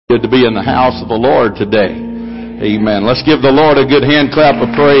Good to be in the house of the Lord today. Amen. Let's give the Lord a good hand clap of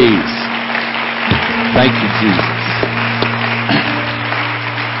praise. Thank you, Jesus.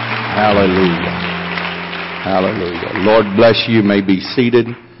 Hallelujah. Hallelujah. Lord bless you. You may be seated.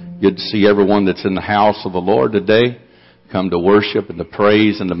 Good to see everyone that's in the house of the Lord today. Come to worship and to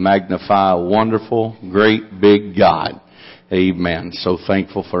praise and to magnify a wonderful, great, big God. Amen. So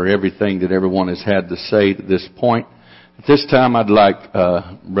thankful for everything that everyone has had to say to this point. At this time, I'd like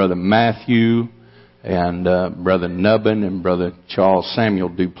Brother Matthew and Brother Nubbin and Brother Charles Samuel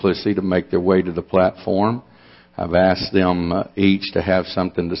Duplessis to make their way to the platform. I've asked them each to have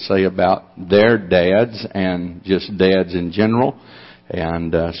something to say about their dads and just dads in general.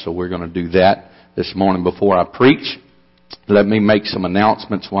 And so we're going to do that this morning before I preach. Let me make some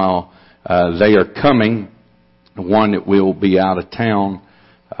announcements while they are coming. One, that we'll be out of town,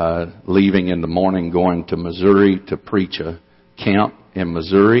 leaving in the morning, going to Missouri to preach a camp in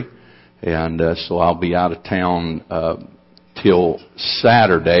Missouri. And so I'll be out of town till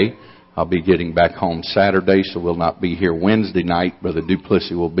Saturday. I'll be getting back home Saturday, so we'll not be here Wednesday night. Brother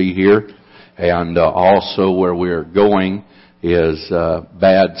Duplessis will be here. And also where we're going is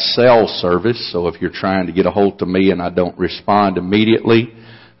bad cell service. So if you're trying to get a hold of me and I don't respond immediately,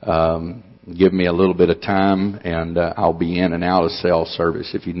 give me a little bit of time and I'll be in and out of cell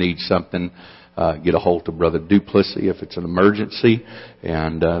service. If you need something, get a hold of Brother Duplessis if it's an emergency,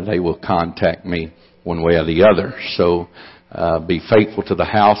 and they will contact me one way or the other. So be faithful to the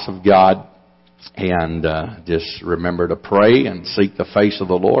house of God, and just remember to pray and seek the face of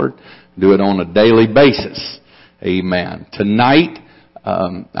the Lord. Do it on a daily basis. Amen. Tonight,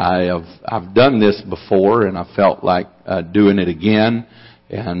 I've done this before, and I felt like doing it again.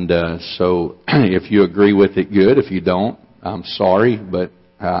 And so if you agree with it, good. If you don't, I'm sorry, but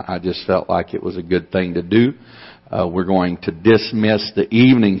I just felt like it was a good thing to do. We're going to dismiss the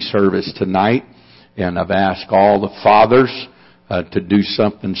evening service tonight, and I've asked all the fathers to do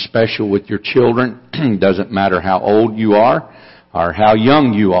something special with your children. Doesn't matter how old you are or how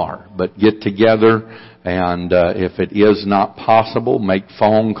young you are, but get together, and if it is not possible, make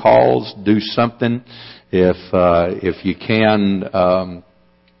phone calls, do something. If you can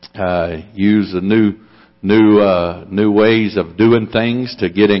use the new ways of doing things to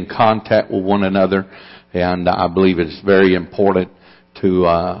get in contact with one another, and I believe it's very important to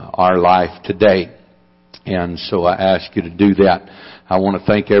our life today. And so I ask you to do that. I want to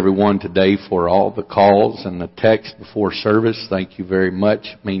thank everyone today for all the calls and the texts before service. Thank you very much.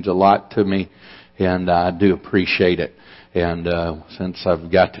 It means a lot to me, and I do appreciate it. And since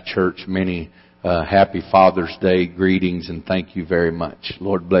I've got to church, many happy Father's Day greetings, and thank you very much.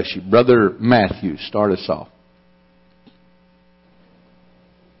 Lord bless you. Brother Matthew, start us off.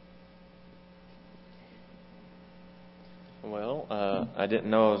 Well, I didn't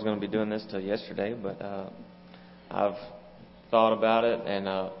know I was going to be doing this till yesterday, but I've thought about it, and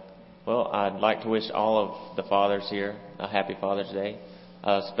I'd like to wish all of the fathers here a happy Father's Day.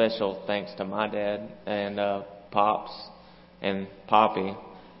 Special thanks to my dad and Pops and Poppy.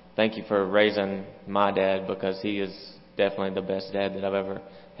 Thank you for raising my dad, because he is definitely the best dad that I've ever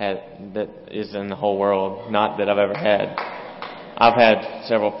had, that is in the whole world. Not that I've ever had. I've had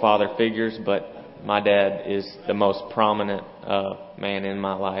several father figures, but my dad is the most prominent man in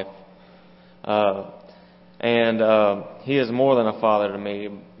my life. And he is more than a father to me,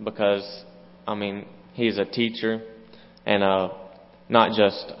 because, he's a teacher, and not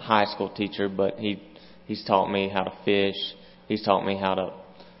just high school teacher, but he's taught me how to fish. He's taught me how to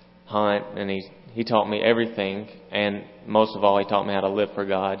hunt, and he taught me everything, and most of all, he taught me how to live for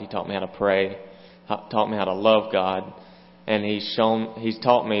God. He taught me how to pray, taught me how to love God, and he's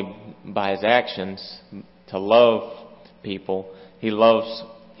taught me by his actions to love people. He loves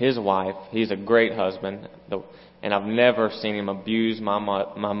his wife. He's a great husband, and I've never seen him abuse my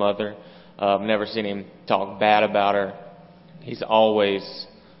mother. I've never seen him talk bad about her. He's always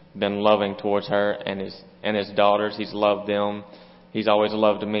been loving towards her and his daughters. He's loved them. He's always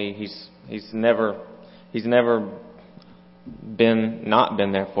loved me. He's never not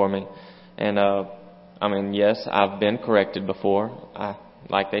been there for me. And yes, I've been corrected before.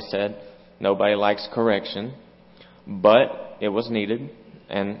 Like they said, nobody likes correction, but it was needed,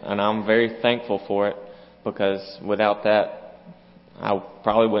 and I'm very thankful for it, because without that, I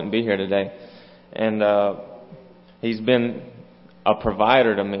probably wouldn't be here today. And he's been a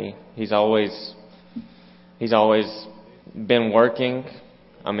provider to me. He's always been working.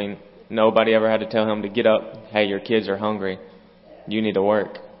 Nobody ever had to tell him to get up. Hey, your kids are hungry. You need to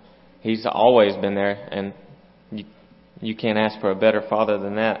work. He's always been there, and you can't ask for a better father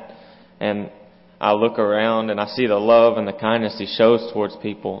than that. And I look around and I see the love and the kindness he shows towards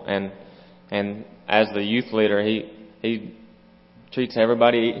people. And as the youth leader, he treats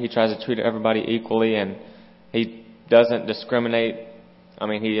everybody, he tries to treat everybody equally, and he doesn't discriminate. I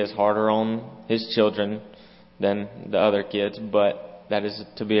mean, he is harder on his children than the other kids, but that is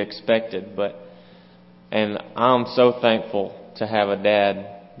to be expected. And I'm so thankful to have a dad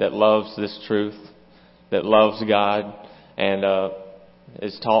that loves this truth, that loves God, and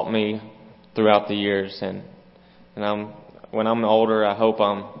has taught me throughout the years. And when I'm older, I hope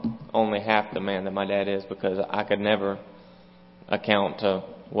I'm only half the man that my dad is, because I could never account to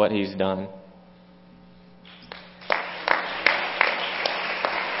what he's done.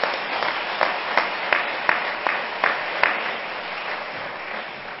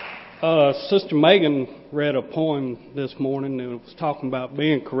 Sister Megan read a poem this morning and was talking about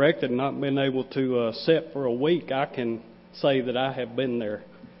being corrected and not being able to sit for a week. I can say that I have been there.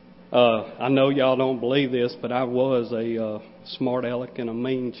 I know y'all don't believe this, but I was a smart aleck and a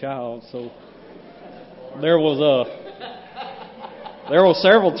mean child. So there was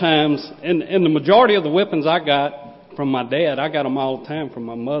several times, and the majority of the whippings I got from my dad, I got them all the time from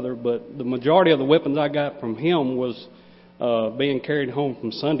my mother, but the majority of the whippings I got from him was being carried home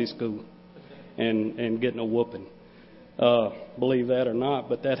from Sunday school and getting a whooping. Believe that or not,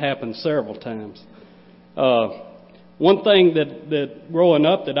 but that happened several times. One thing that growing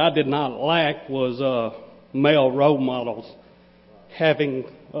up that I did not lack was male role models. Having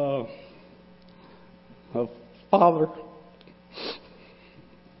a father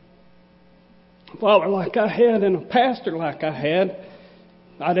like I had and a pastor like I had,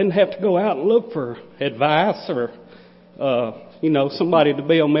 I didn't have to go out and look for advice or somebody to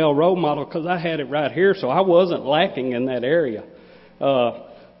be a male role model, because I had it right here, so I wasn't lacking in that area.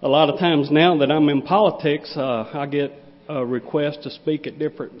 A lot of times now that I'm in politics, I get requests to speak at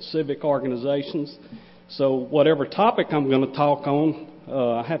different civic organizations. So whatever topic I'm going to talk on,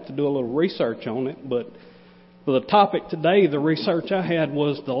 I have to do a little research on it. But for the topic today, the research I had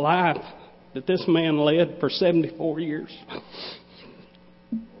was the life that this man led for 74 years.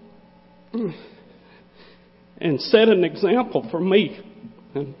 And set an example for me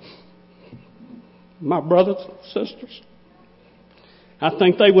and my brothers and sisters. I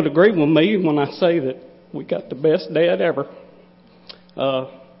think they would agree with me when I say that we got the best dad ever.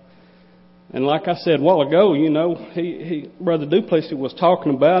 And like I said a while ago, Brother Duplessis was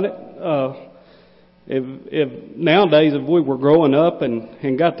talking about it. If nowadays, if we were growing up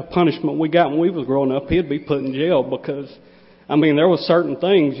and got the punishment we got when we was growing up, he'd be put in jail, because there were certain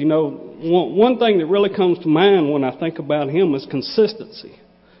things, one thing that really comes to mind when I think about him is consistency.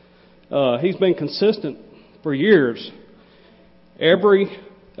 He's been consistent for years. Every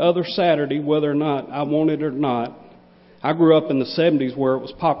other Saturday, whether or not I wanted it or not, I grew up in the 70s where it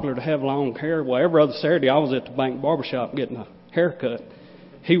was popular to have long hair. Well, every other Saturday I was at the bank barbershop getting a haircut.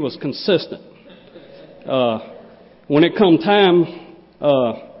 He was consistent. When it come time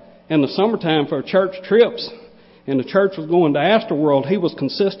in the summertime for church trips, and the church was going to Astroworld, he was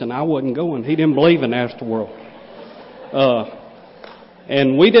consistent. I wasn't going. He didn't believe in Astroworld.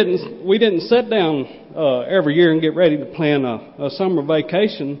 And we didn't sit down every year and get ready to plan a summer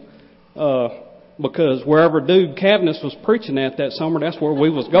vacation, because wherever Dude Cavness was preaching at that summer, that's where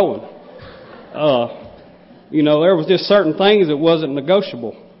we was going. There was just certain things that wasn't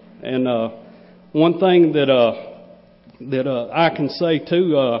negotiable. And one thing that I can say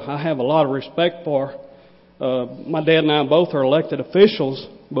too, I have a lot of respect for. My dad and I both are elected officials,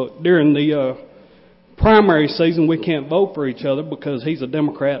 but during the primary season, we can't vote for each other because he's a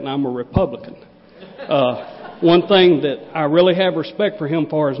Democrat and I'm a Republican. One thing that I really have respect for him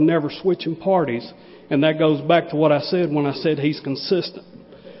for is never switching parties, and that goes back to what I said when I said he's consistent.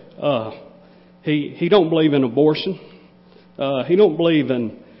 He don't believe in abortion. He don't believe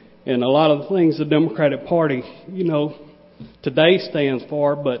in a lot of the things the Democratic Party, today stands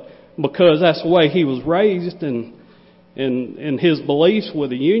for, but because that's the way he was raised and his beliefs with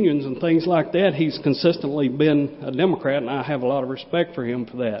the unions and things like that, he's consistently been a Democrat, and I have a lot of respect for him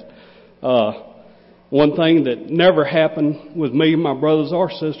for that. One thing that never happened with me and my brothers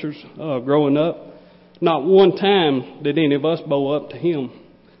or sisters growing up, not one time did any of us bow up to him.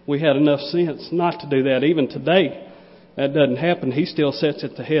 We had enough sense not to do that. Even today, that doesn't happen. He still sits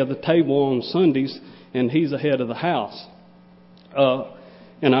at the head of the table on Sundays, and he's the head of the house.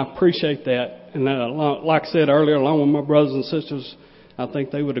 And I appreciate that. And like I said earlier, along with my brothers and sisters, I think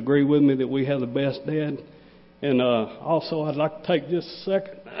they would agree with me that we have the best dad. And also, I'd like to take just a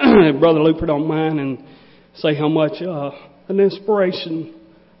second, if Brother Looper don't mind, and say how much an inspiration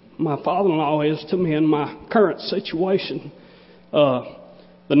my father-in-law is to me in my current situation.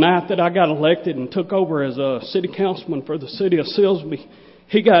 The the night that I got elected and took over as a city councilman for the city of Silsbee,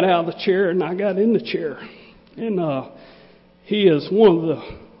 he got out of the chair and I got in the chair. And he is one of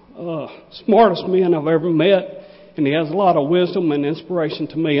the smartest men I've ever met, and he has a lot of wisdom and inspiration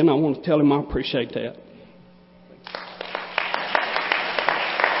to me, and I want to tell him I appreciate that.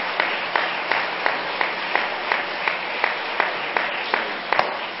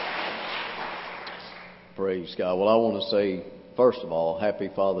 Praise God. Well, I want to say, first of all, Happy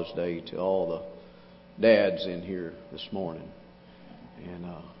Father's Day to all the dads in here this morning. And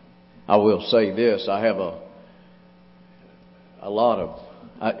I will say this, I have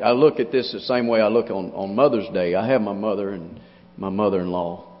I look at this the same way I look on Mother's Day. I have my mother and my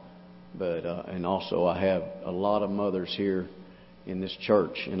mother-in-law, but and also I have a lot of mothers here in this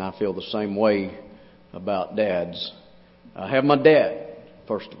church, and I feel the same way about dads. I have my dad,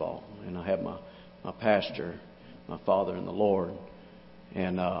 first of all, and I have my pastor, my father in the Lord,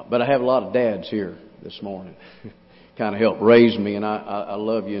 and but I have a lot of dads here this morning. Kind of helped raise me, and I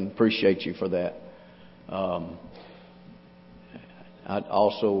love you and appreciate you for that. I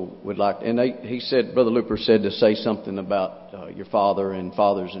also would like, and he said, Brother Looper said to say something about your father and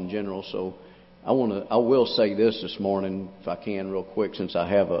fathers in general. So I will say this morning, if I can, real quick, since I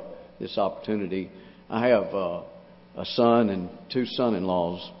have this opportunity. I have a son and two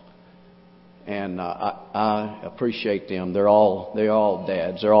son-in-laws, and I appreciate them. They're all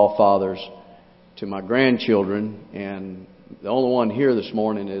dads. They're all fathers to my grandchildren, and the only one here this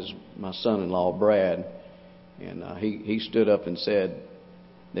morning is my son-in-law, Brad. And he stood up and said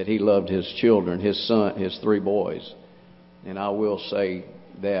that he loved his children, his three boys. And I will say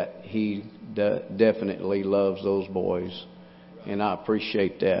that he definitely loves those boys. And I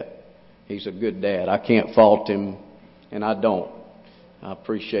appreciate that. He's a good dad. I can't fault him, and I don't. I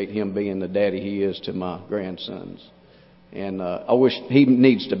appreciate him being the daddy he is to my grandsons. And I wish he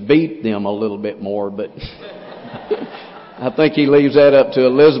needs to beat them a little bit more, but I think he leaves that up to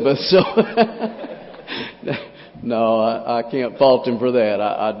Elizabeth. So no, I can't fault him for that.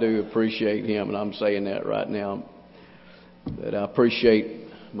 I do appreciate him, and I'm saying that right now. But I appreciate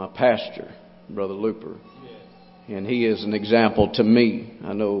my pastor, Brother Looper. And he is an example to me.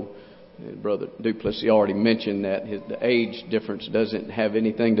 I know Brother Duplessis already mentioned that the age difference doesn't have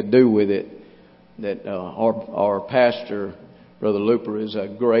anything to do with it. That our pastor, Brother Looper, is a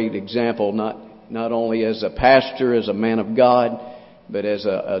great example, not only as a pastor, as a man of God, but as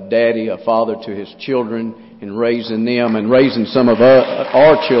a daddy, a father to his children, and raising them and raising some of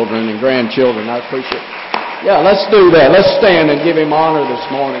our children and grandchildren. I appreciate it. Yeah, let's do that. Let's stand and give him honor this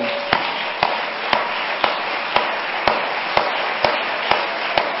morning.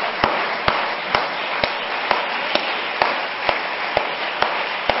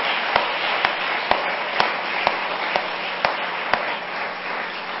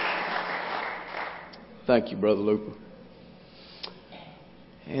 Thank you, Brother Looper.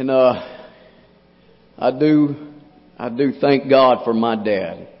 And I do thank God for my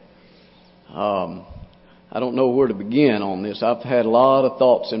dad. I don't know where to begin on this. I've had a lot of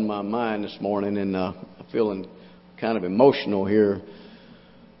thoughts in my mind this morning, and I'm feeling kind of emotional here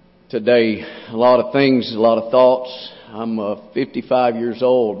today. A lot of things, a lot of thoughts. I'm 55 years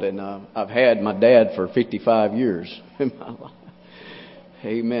old, and I've had my dad for 55 years in my life.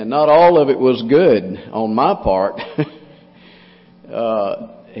 Amen. Not all of it was good on my part.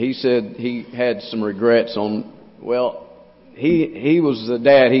 He said he had some regrets on, well, he was the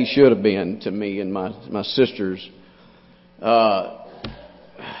dad he should have been to me and my sisters. I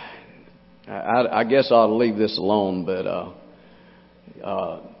guess I ought to leave this alone, but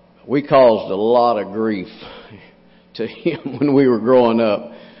we caused a lot of grief to him when we were growing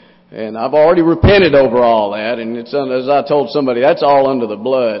up. And I've already repented over all that, and it's, as I told somebody, that's all under the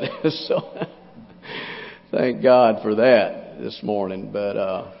blood. So thank God for that this morning. But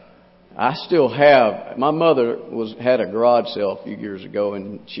I still have, my mother had a garage sale a few years ago,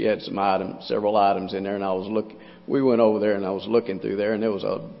 and she had several items in there, and we went over there and I was looking through there, and there was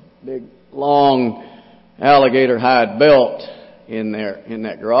a big long alligator hide belt in there in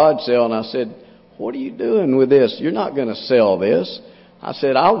that garage sale, and I said, "What are you doing with this? You're not going to sell this." I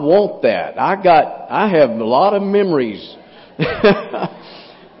said, "I want that. I have a lot of memories."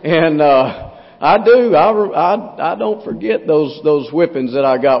 And I do. I don't forget those whippings that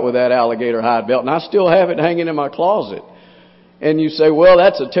I got with that alligator hide belt, and I still have it hanging in my closet. And you say, "Well,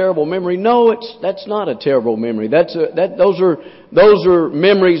 that's a terrible memory." No, that's not a terrible memory. Those are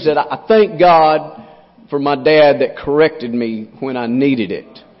memories that I thank God for my dad that corrected me when I needed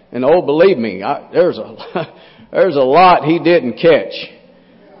it. And believe me, there's a lot he didn't catch,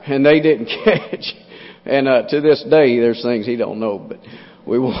 and they didn't catch. And to this day, there's things he don't know.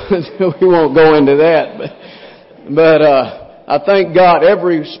 we won't go into that. But I thank God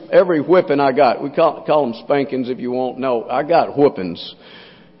every whipping I got. We call them spankings if you won't know. I got whippings.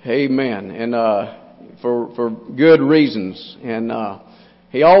 Amen. And for good reasons. And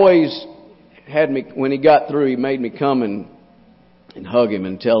he always had me, when he got through, he made me come and hug him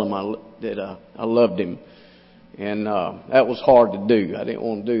and tell him that I loved him. And that was hard to do. I didn't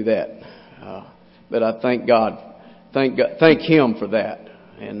want to do that. But I thank God, thank him for that.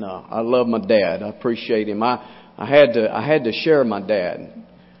 And I love my dad. I appreciate him. I had to share my dad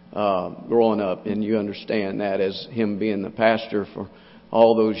growing up, and you understand that, as him being the pastor for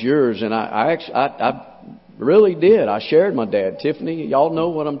all those years. And I really did. I shared my dad. Tiffany, y'all know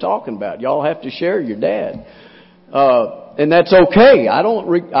what I'm talking about. Y'all have to share your dad. And that's okay. I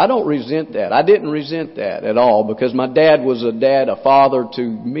don't resent that. I didn't resent that at all, because my dad was a father to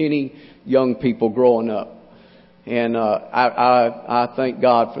many young people growing up. And I thank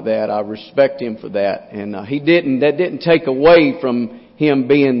God for that. I respect him for that. And that didn't take away from him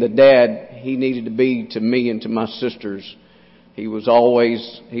being the dad he needed to be to me and to my sisters. He was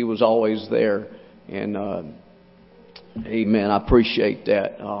always there. And amen. I appreciate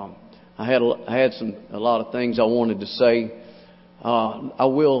that. I had a lot of things I wanted to say. I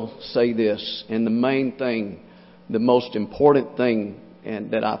will say this, and the main thing, the most important thing,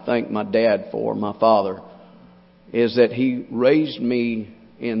 and that I thank my dad for, my father, is that he raised me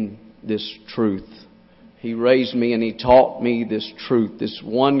in this truth. He raised me and he taught me this truth, this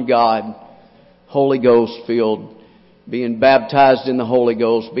one God, Holy Ghost filled, being baptized in the Holy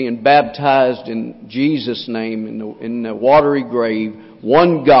Ghost, being baptized in Jesus' name in the watery grave,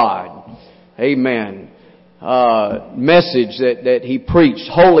 one God. Amen. Message that he preached,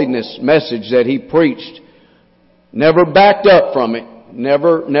 holiness message that he preached. Never backed up from it.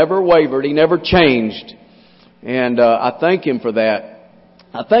 Never wavered. He never changed. And I thank him for that.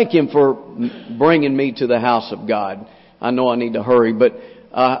 I thank him for bringing me to the house of God. I know I need to hurry, but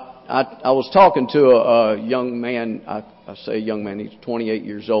I was talking to a young man. I say young man. He's 28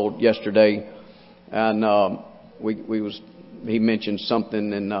 years old yesterday, and he mentioned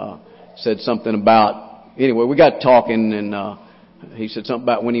something and said something about. Anyway, we got talking, and he said something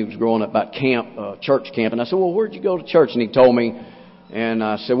about when he was growing up about church camp. And I said, well, where'd you go to church? And he told me. And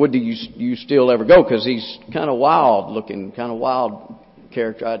I said, well, do you still ever go? Because he's kind of wild looking, kind of wild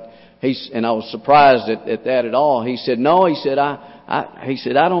character. And I was surprised at that at all. He said, no. He said, I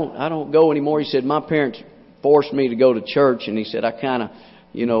don't go anymore. He said, my parents forced me to go to church, and he said, I kind of,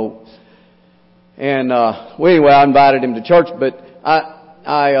 And well, anyway, I invited him to church, but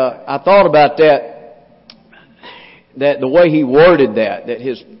I thought about that the way he worded that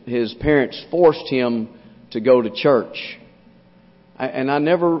his parents forced him to go to church. And I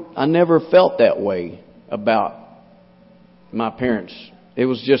never felt that way about my parents. It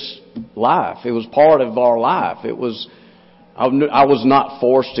was just life. It was part of our life. I was not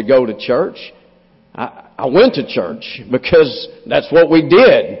forced to go to church. I went to church because that's what we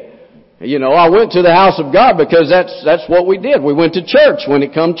did. I went to the house of God because that's what we did. We went to church. When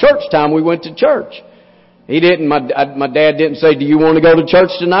it come church time, we went to church. He didn't. My dad didn't say, "Do you want to go to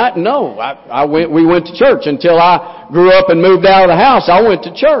church tonight?" No, we went to church until I grew up and moved out of the house. I went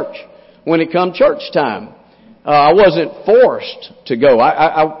to church when it come church time. I wasn't forced to go.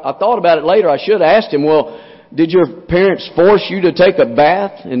 I thought about it later. I should have asked him, well, did your parents force you to take a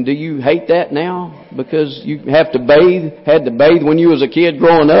bath? And do you hate that now because you had to bathe when you was a kid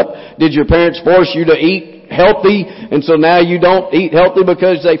growing up? Did your parents force you to eat healthy, and so now you don't eat healthy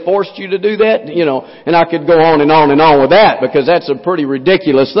because they forced you to do that? And I could go on and on and on with that, because that's a pretty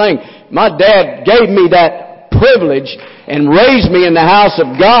ridiculous thing. My dad gave me that privilege and raised me in the house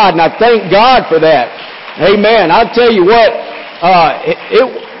of God, and I thank God for that. Amen. I'll tell you what,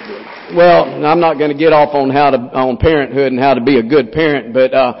 well, I'm not going to get off on parenthood and how to be a good parent,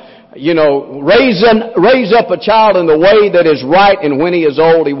 but raise up a child in the way that is right, and when he is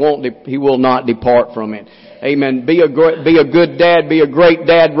old, he will not depart from it. Amen. Be a good dad. Be a great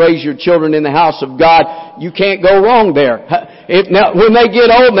dad. Raise your children in the house of God. You can't go wrong there. Now, when they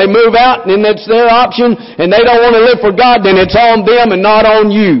get old and they move out, and it's their option, and they don't want to live for God, then it's on them and not on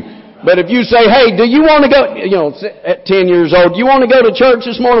you. But if you say, "Hey, do you want to go?" At 10 years old, "Do you want to go to church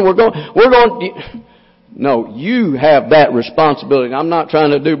this morning? We're going." No, you have that responsibility. I'm not trying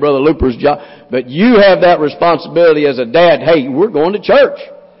to do Brother Looper's job, but you have that responsibility as a dad. Hey, we're going to church.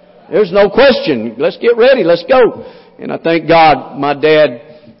 There's no question. Let's get ready. Let's go. And I thank God my dad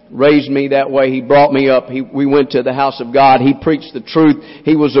raised me that way. He brought me up. We went to the house of God. He preached the truth.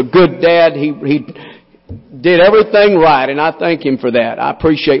 He was a good dad. He did everything right, and I thank him for that. I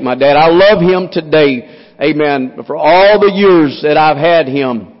appreciate my dad. I love him today Amen. For all the years that I've had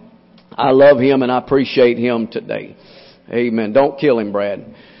him, I love him and I appreciate him today. Amen. Don't kill him,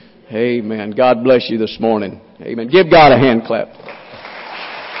 Brad. Amen. God bless you this morning. Amen. Give God a hand clap.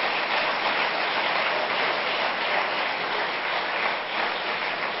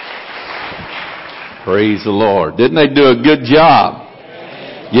 Praise the Lord. Didn't they do a good job?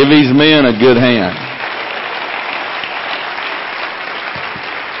 Give these men a good hand.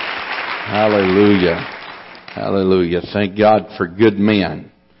 Hallelujah. Hallelujah. Thank God for good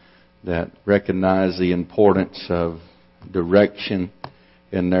men that recognize the importance of direction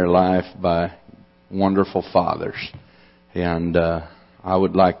in their life by wonderful fathers. And I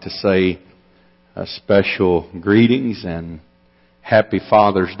would like to say a special greetings and Happy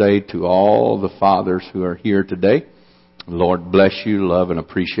Father's Day to all the fathers who are here today. Lord bless you, love and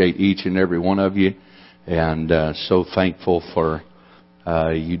appreciate each and every one of you. And so thankful for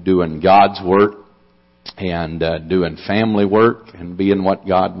you doing God's work and doing family work and being what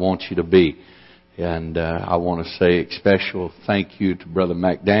God wants you to be. And I want to say a special thank you to Brother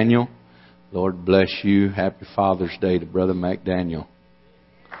McDaniel. Lord bless you. Happy Father's Day to Brother McDaniel.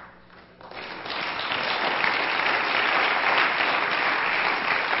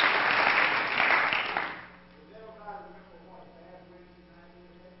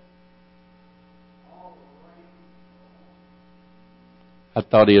 I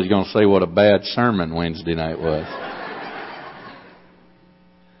thought he was going to say what a bad sermon Wednesday night was.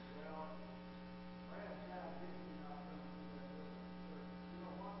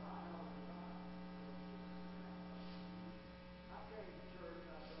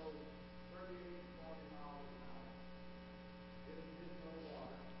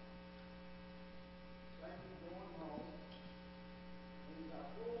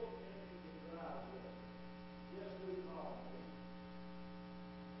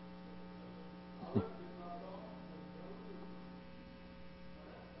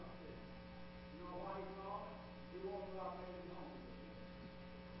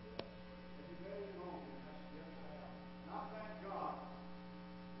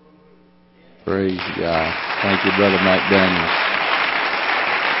 Praise God. Thank you, Brother McDaniel.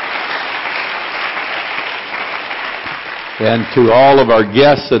 And to all of our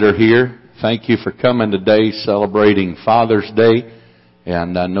guests that are here, thank you for coming today celebrating Father's Day.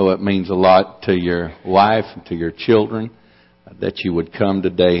 And I know it means a lot to your wife and to your children that you would come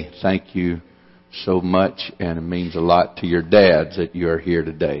today. Thank you so much. And it means a lot to your dads that you are here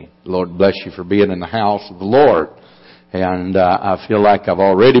today. Lord bless you for being in the house of the Lord. And I feel like I've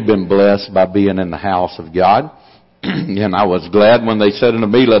already been blessed by being in the house of God. And I was glad when they said unto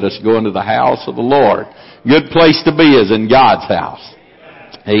me, let us go into the house of the Lord. Good place to be is in God's house.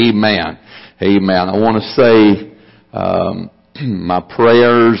 Amen. Amen. I want to say my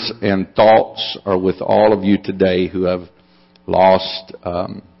prayers and thoughts are with all of you today who have lost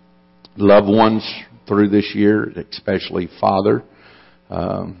loved ones through this year, especially father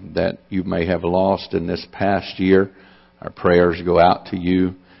that you may have lost in this past year. Our prayers go out to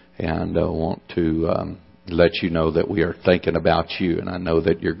you, and I want to let you know that we are thinking about you, and I know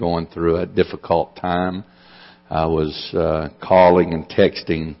that you're going through a difficult time. I was calling and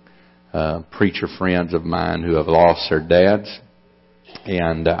texting preacher friends of mine who have lost their dads,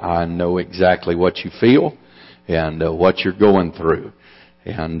 and I know exactly what you feel and what you're going through,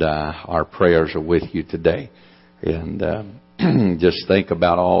 and our prayers are with you today. And just think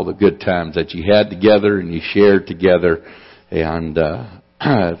about all the good times that you had together and you shared together. And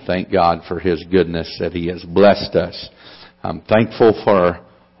thank God for His goodness that He has blessed us. I'm thankful for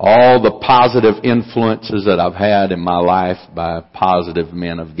all the positive influences that I've had in my life by positive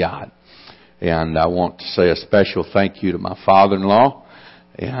men of God. And I want to say a special thank you to my father-in-law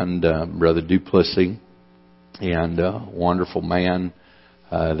and Brother Duplessis, and a wonderful man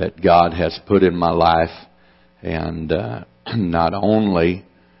that God has put in my life. And not only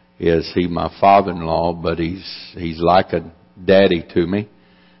is he my father-in-law, but he's like a daddy to me,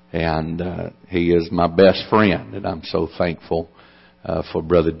 and he is my best friend. And I'm so thankful for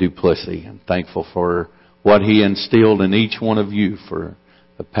Brother Duplessis, and thankful for what he instilled in each one of you for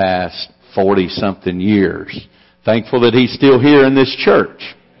the past 40-something years. Thankful that he's still here in this church.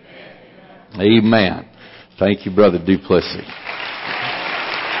 Amen. Thank you, Brother Duplessis.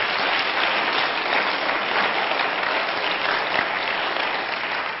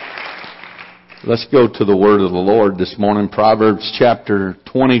 Let's go to the word of the Lord this morning. Proverbs chapter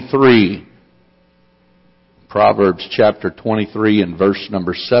 23. Proverbs chapter 23 and verse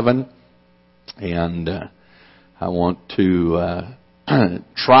number 7. And I want to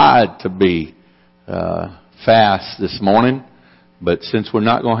try to be fast this morning. But since we're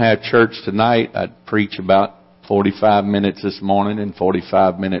not going to have church tonight, I'd preach about 45 minutes this morning and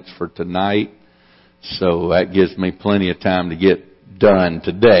 45 minutes for tonight. So that gives me plenty of time to get done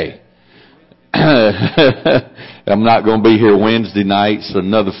today. I'm not going to be here Wednesday night, so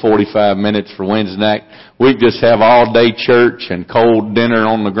another 45 minutes for Wednesday night. We just have all day church and cold dinner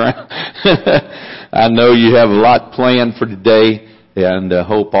on the ground. I know you have a lot planned for today, and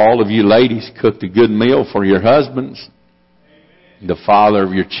hope all of you ladies cooked a good meal for your husbands, the father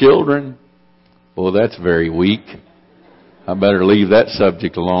of your children. Well, that's very weak. I better leave that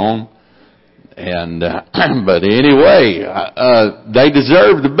subject alone. And but anyway, they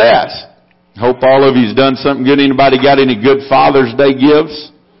deserve the best. Hope all of you's done something good. Anybody got any good Father's Day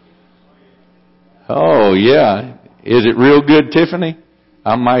gifts? Oh, yeah. Is it real good, Tiffany?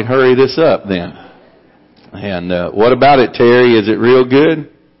 I might hurry this up then. And what about it, Terry? Is it real good?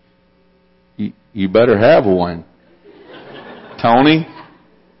 You better have one. Tony?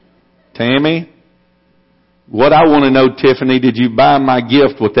 Tammy? What I want to know, Tiffany, did you buy my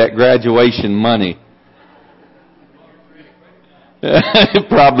gift with that graduation money?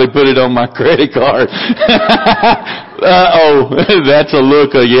 Probably put it on my credit card. Uh-oh, that's a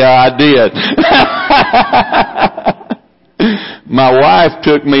look of, yeah, I did. My wife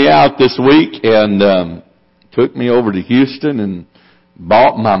took me out this week and took me over to Houston and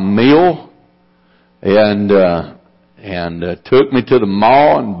bought my meal and took me to the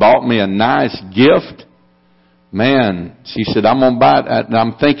mall and bought me a nice gift. Man, she said, I'm going to buy it. And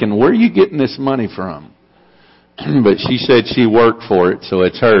I'm thinking, where are you getting this money from? But she said she worked for it, so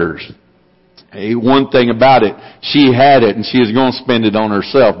it's hers. Hey, one thing about it, she had it and she was going to spend it on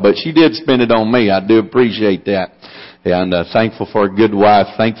herself, but she did spend it on me. I do appreciate that. And thankful for a good wife,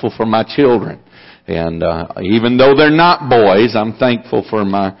 thankful for my children. And even though they're not boys, I'm thankful for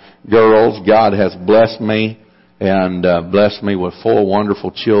my girls. God has blessed me and blessed me with 4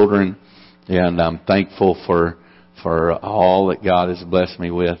 wonderful children. And I'm thankful for all that God has blessed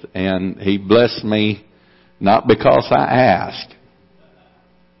me with. And He blessed me not because I asked,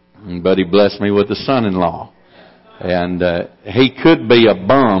 but He blessed me with a son-in-law. And he could be a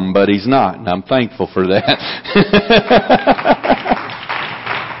bum, but he's not. And I'm thankful for that.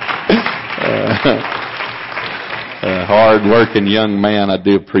 A hard-working young man. I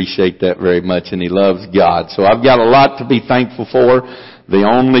do appreciate that very much. And he loves God. So I've got a lot to be thankful for. The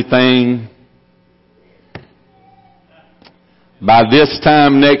only thing... By this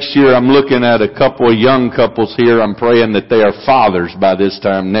time next year, I'm looking at a couple of young couples here. I'm praying that they are fathers by this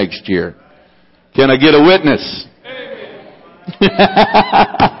time next year. Can I get a witness?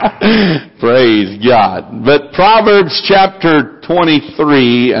 Praise God. But Proverbs chapter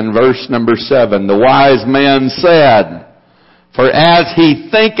 23 and verse number 7, the wise man said, "For as he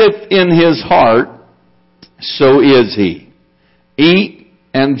thinketh in his heart, so is he. Eat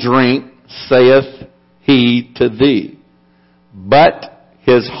and drink, saith he to thee. But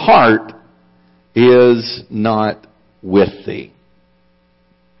his heart is not with thee.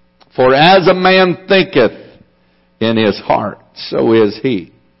 For as a man thinketh in his heart, so is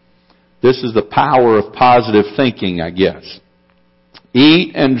he." This is the power of positive thinking, I guess.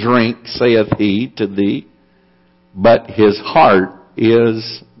 Eat and drink, saith he to thee, but his heart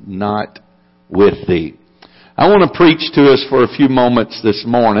is not with thee. I want to preach to us for a few moments this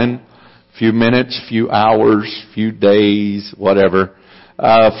morning. Few minutes, few hours, few days, whatever,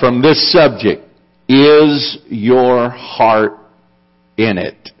 from this subject. Is your heart in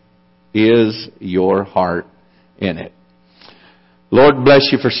it? Is your heart in it? Lord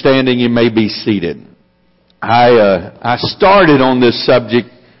bless you for standing. You may be seated. I started on this subject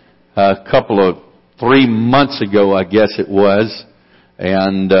a couple of 3 months ago, I guess it was,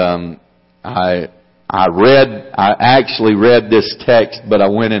 and I actually read this text, but I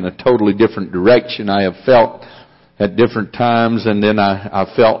went in a totally different direction. I have felt at different times, and then I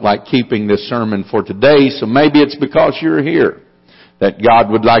felt like keeping this sermon for today. So maybe it's because you're here that God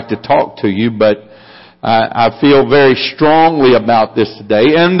would like to talk to you, but I feel very strongly about this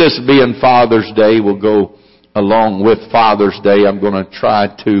today. And this being Father's Day will go along with Father's Day. I'm going to try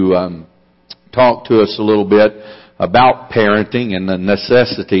to talk to us a little bit about parenting and the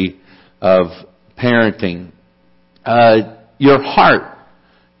necessity of parenting. Your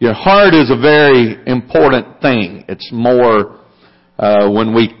heart is a very important thing. It's more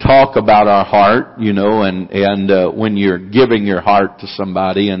when we talk about our heart, you know, and when you're giving your heart to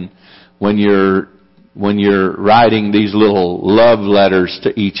somebody, and when you're writing these little love letters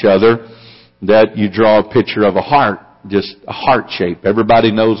to each other, that you draw a picture of a heart, just a heart shape.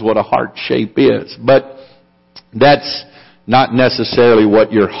 Everybody knows what a heart shape is, but that's not necessarily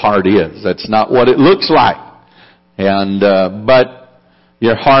what your heart is. That's not what it looks like. And, but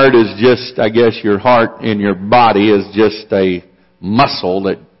your heart is just, I guess your heart in your body is just a muscle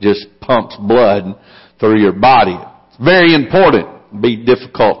that just pumps blood through your body. It's very important. It'd be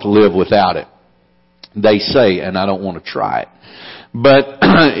difficult to live without it. They say, and I don't want to try it. But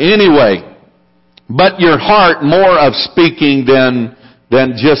anyway, but your heart, more of speaking than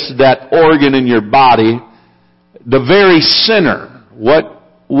just that organ in your body, the very center,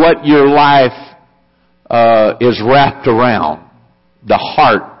 what your life is wrapped around, the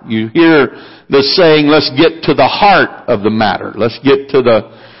heart. You hear the saying, let's get to the heart of the matter.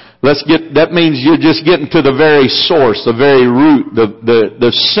 That means you're just getting to the very source, the very root,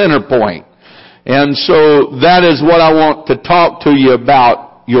 the center point. And so that is what I want to talk to you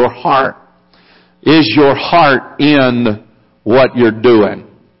about, your heart. Is your heart in what you're doing?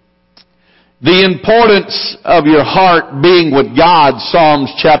 The importance of your heart being with God,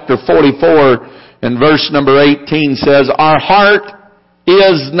 Psalms chapter 44 and verse number 18 says, our heart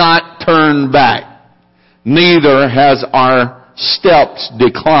is not turned back, neither has our steps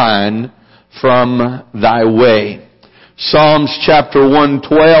declined from thy way. Psalms chapter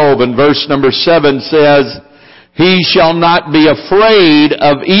 112 and verse number 7 says, he shall not be afraid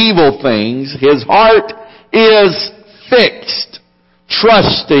of evil things. His heart is fixed,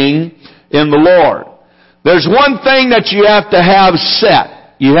 trusting in the Lord. There's one thing that you have to have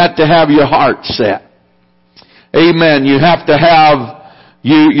set. You have to have your heart set. Amen. You have to have,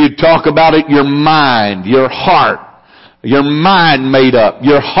 you talk about it, your mind, your heart, your mind made up,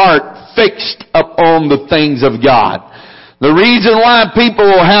 your heart fixed upon the things of God. The reason why people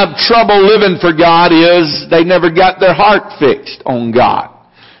will have trouble living for God is they never got their heart fixed on God.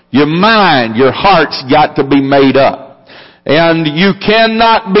 Your mind, your heart's got to be made up. And you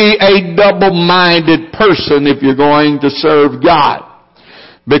cannot be a double-minded person if you're going to serve God.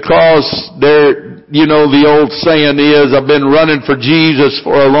 Because the old saying is, I've been running for Jesus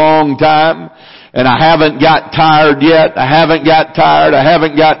for a long time, and I haven't got tired yet. I haven't got tired. I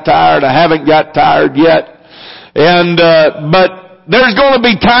haven't got tired. I haven't got tired yet. And, but there's going to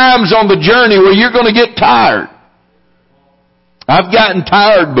be times on the journey where you're going to get tired. I've gotten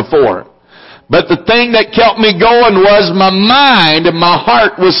tired before. But the thing that kept me going was my mind, and my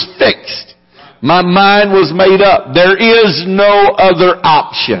heart was fixed. My mind was made up. There is no other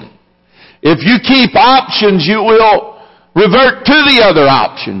option. If you keep options, you will revert to the other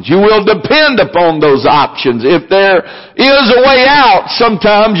options. You will depend upon those options. If there is a way out,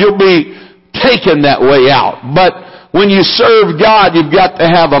 sometimes you'll be taken that way out. But when you serve God, you've got to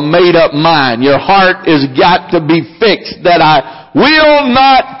have a made up mind. Your heart has got to be fixed that I will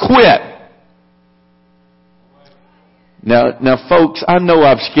not quit. Now folks, I know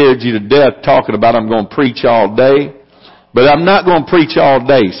I've scared you to death talking about I'm going to preach all day, but I'm not going to preach all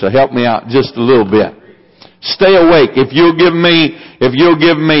day, so help me out just a little bit. Stay awake. If you'll give me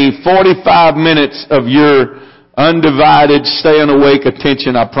 45 minutes of your undivided, staying awake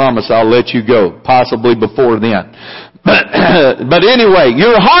attention, I promise I'll let you go. Possibly before then. But anyway,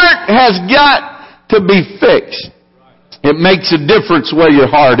 your heart has got to be fixed. It makes a difference where your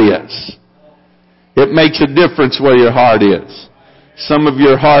heart is. It makes a difference where your heart is. Some of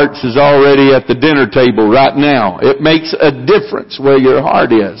your hearts is already at the dinner table right now. It makes a difference where your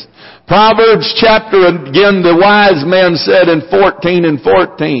heart is. Proverbs chapter, again, the wise man said in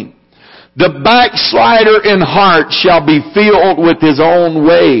 14:14, the backslider in heart shall be filled with his own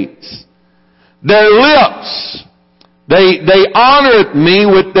ways. Their lips, they honor me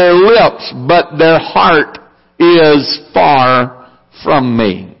with their lips, but their heart is far from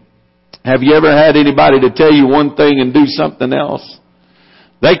me. Have you ever had anybody to tell you one thing and do something else?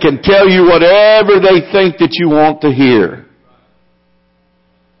 They can tell you whatever they think that you want to hear.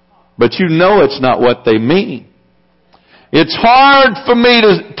 But you know it's not what they mean. It's hard for me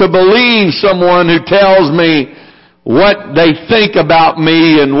to believe someone who tells me what they think about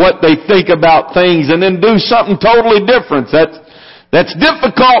me and what they think about things and then do something totally different. That's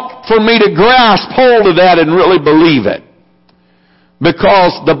difficult for me to grasp hold of that and really believe it.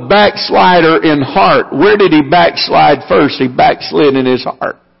 Because the backslider in heart, where did he backslide first? He backslid in his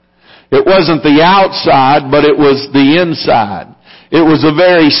heart. It wasn't the outside, but it was the inside. It was the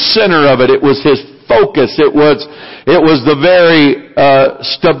very center of it. It was his focus. It was the very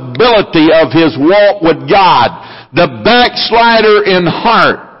stability of his walk with God. The backslider in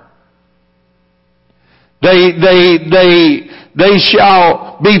heart. They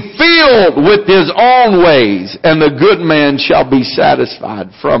shall be filled with his own ways, and the good man shall be satisfied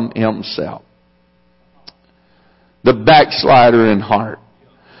from himself. The backslider in heart.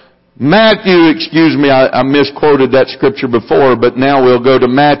 I misquoted that scripture before, but now we'll go to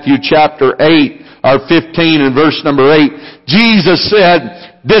Matthew chapter 8, or 15 and verse number 8, Jesus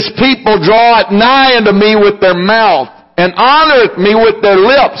said, "This people draw it nigh unto me with their mouth, and honoreth me with their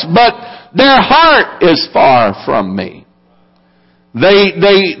lips, but their heart is far from me."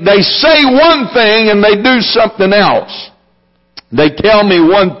 They say one thing and they do something else. They tell me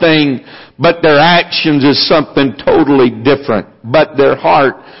one thing, but their actions is something totally different. But their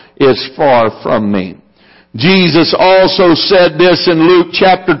heart is far from me. Jesus also said this in Luke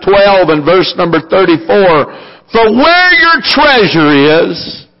chapter 12 and verse number 34, "For where your treasure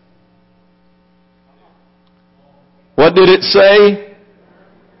is," what did it say?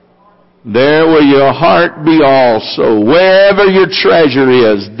 "There will your heart be also." Wherever your treasure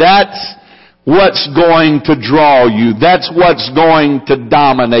is, that's what's going to draw you. That's what's going to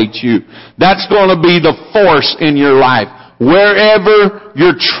dominate you. That's going to be the force in your life. Wherever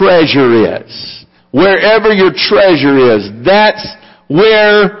your treasure is. Wherever your treasure is, that's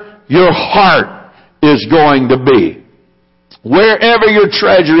where your heart is going to be. Wherever your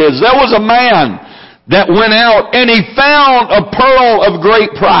treasure is. There was a man that went out and he found a pearl of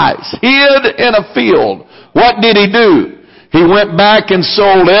great price, hid in a field. What did he do? He went back and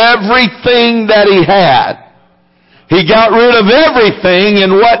sold everything that he had. He got rid of everything,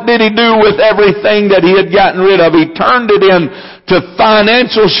 and what did he do with everything that he had gotten rid of? He turned it into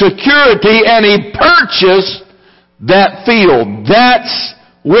financial security and he purchased that field. That's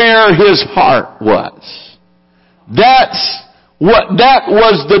where his heart was. That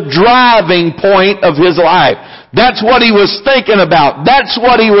was the driving point of his life. That's what he was thinking about. That's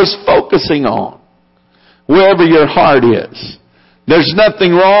what he was focusing on. Wherever your heart is. There's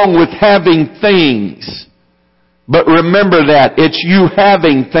nothing wrong with having things. But remember that. It's you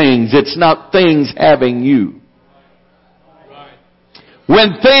having things. It's not things having you.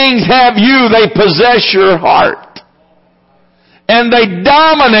 When things have you, they possess your heart. And they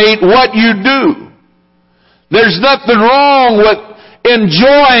dominate what you do. There's nothing wrong with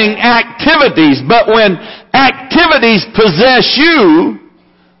enjoying activities, but when activities possess you,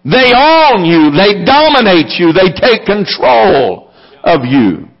 they own you, they dominate you, they take control of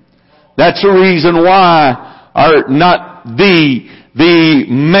you. That's the reason why, or not the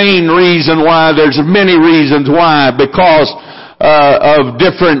main reason why, there's many reasons why, because of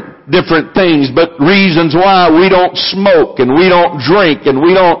different things, but reasons why we don't smoke and we don't drink and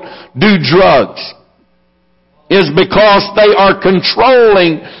we don't do drugs is because they are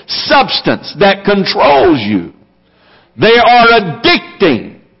controlling substance that controls you. They are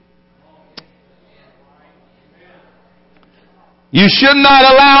addicting. You should not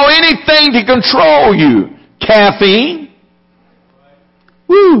allow anything to control you. Caffeine.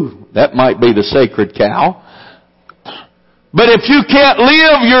 Woo, that might be the sacred cow. But if you can't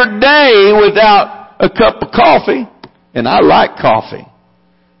live your day without a cup of coffee, and I like coffee,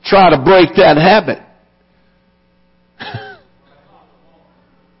 try to break that habit.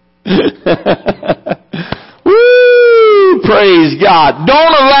 Woo, praise God.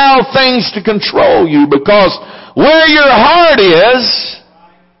 Don't allow things to control you, because where your heart is,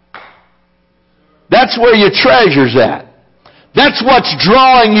 that's where your treasure's at. That's what's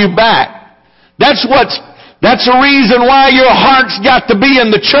drawing you back. That's the reason why your heart's got to be in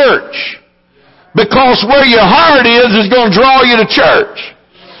the church. Because where your heart is going to draw you to church.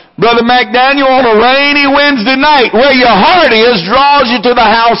 Brother McDaniel, on a rainy Wednesday night, where your heart is draws you to the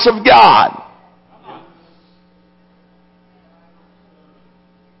house of God.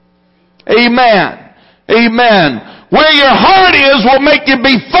 Amen. Amen. Where your heart is will make you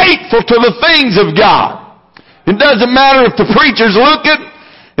be faithful to the things of God. It doesn't matter if the preacher's looking.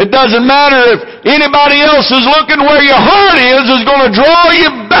 It doesn't matter if anybody else is looking. Where your heart is going to draw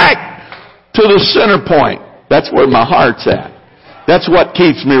you back to the center point. That's where my heart's at. That's what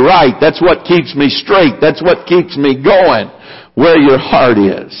keeps me right. That's what keeps me straight. That's what keeps me going. Where your heart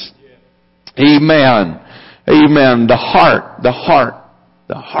is. Amen. Amen. The heart.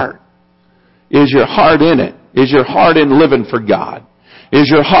 Is your heart in it? Is your heart in living for God? Is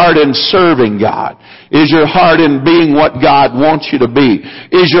your heart in serving God? Is your heart in being what God wants you to be?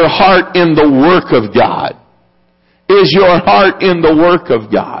 Is your heart in the work of God? Is your heart in the work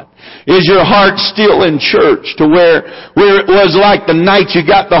of God? Is your heart still in church to where it was like the night you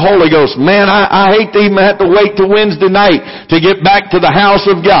got the Holy Ghost? Man, I hate to even have to wait till Wednesday night to get back to the house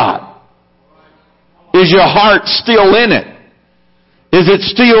of God. Is your heart still in it? Is it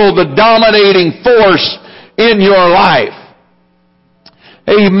still the dominating force in your life?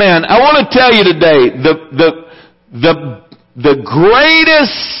 Amen. I want to tell you today, the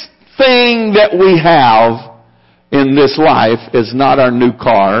greatest thing that we have in this life is not our new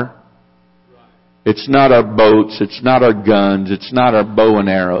car. It's not our boats. It's not our guns. It's not our bow and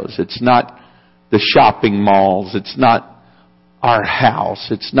arrows. It's not the shopping malls. It's not our house.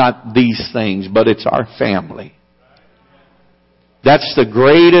 It's not these things, but it's our family. That's the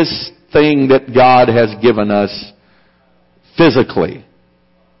greatest thing that God has given us physically,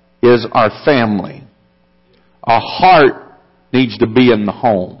 is our family. Our heart needs to be in the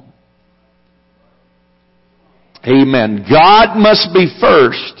home. Amen. God must be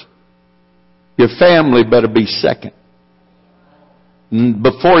first. Your family better be second.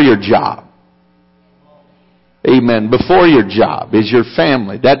 Before your job. Amen. Before your job is your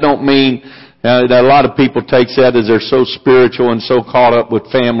family. That don't mean that a lot of people take that as they're so spiritual and so caught up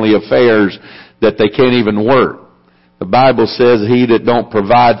with family affairs that they can't even work. The Bible says he that don't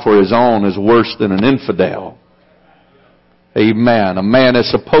provide for his own is worse than an infidel. Amen. A man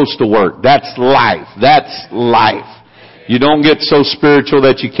is supposed to work. That's life. That's life. You don't get so spiritual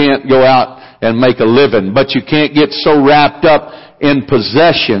that you can't go out and make a living, but you can't get so wrapped up in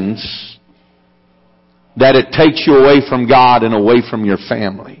possessions that it takes you away from God and away from your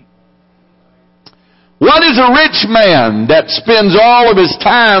family. What is a rich man that spends all of his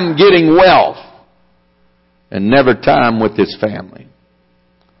time getting wealth and never time with his family?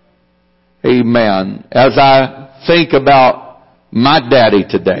 Amen. As I think about my daddy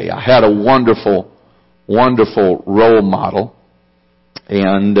today, I had a wonderful, wonderful role model.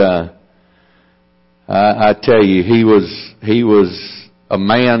 And I tell you, he was a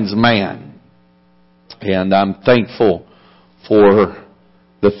man's man. And I'm thankful for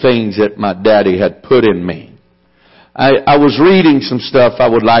the things that my daddy had put in me. I was reading some stuff I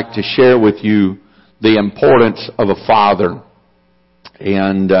would like to share with you, the importance of a father.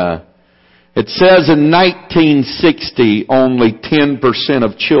 And it says in 1960, only 10%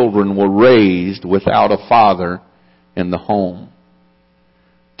 of children were raised without a father in the home.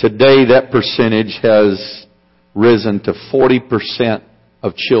 Today that percentage has risen to 40%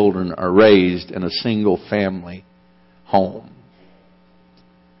 of children are raised in a single family home.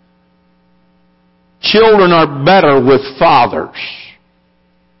 Children are better with fathers.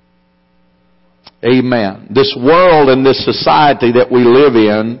 Amen. This world and this society that we live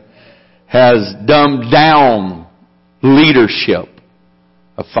in has dumbed down leadership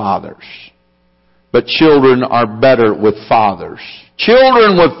of fathers. But children are better with fathers.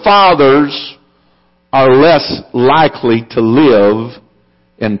 Children with fathers are less likely to live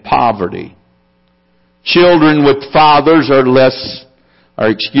in poverty. Children with fathers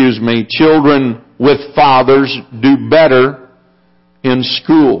children with fathers do better in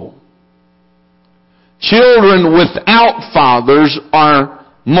school. Children without fathers are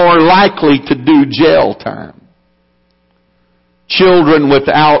more likely to do jail time. Children with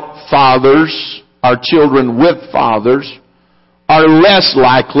fathers are less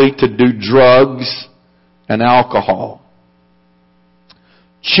likely to do drugs and alcohol.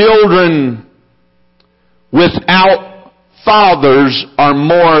 Children without fathers are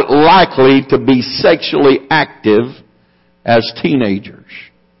more likely to be sexually active as teenagers.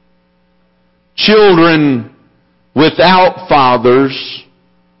 Children without fathers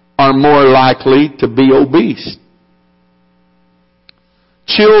are more likely to be obese.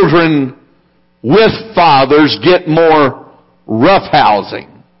 Children with fathers get more roughhousing.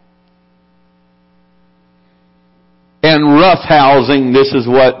 And roughhousing, this is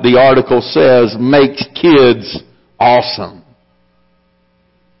what the article says, makes kids awesome.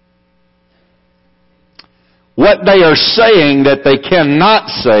 What they are saying that they cannot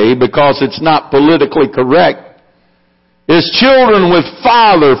say because it's not politically correct is children with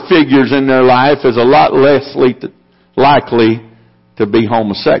father figures in their life is a lot less likely to be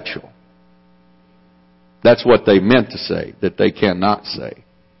homosexual. That's what they meant to say, that they cannot say.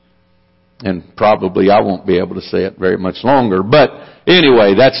 And probably I won't be able to say it very much longer. But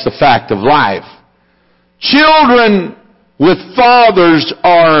anyway, that's the fact of life. Children with fathers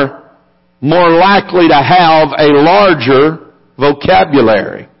are more likely to have a larger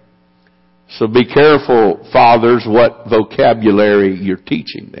vocabulary. So be careful, fathers, what vocabulary you're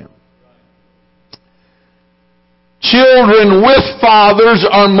teaching them. Children with fathers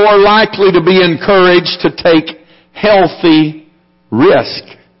are more likely to be encouraged to take healthy risk.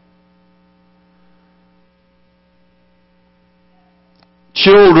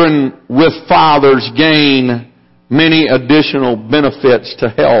 Children with fathers gain many additional benefits to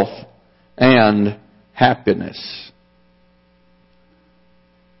health and happiness.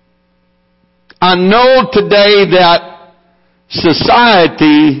 I know today that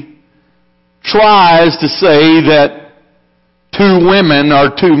society tries to say that two women or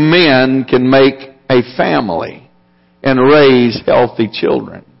two men can make a family and raise healthy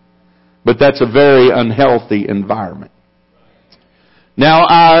children. But that's a very unhealthy environment. Now,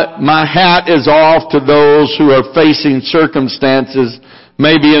 my hat is off to those who are facing circumstances,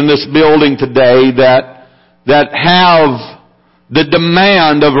 maybe in this building today, that have the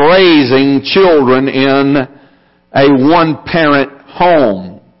demand of raising children in a one-parent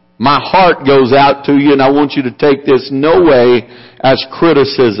home. My heart goes out to you, and I want you to take this no way as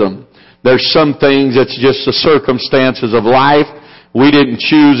criticism. There's some things that's just the circumstances of life. We didn't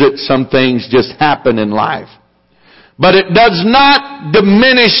choose it. Some things just happen in life. But it does not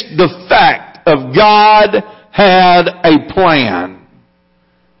diminish the fact of God had a plan.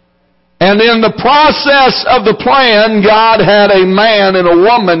 And in the process of the plan, God had a man and a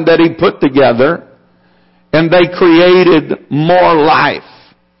woman that He put together, and they created more life.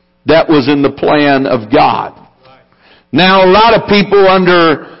 That was in the plan of God. Now, a lot of people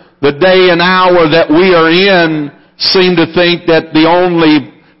under the day and hour that we are in seem to think that the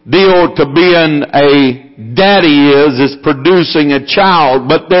only deal to being a daddy is producing a child,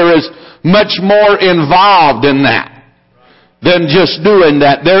 but there is much more involved in that than just doing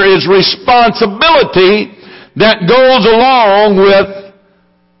that. There is responsibility that goes along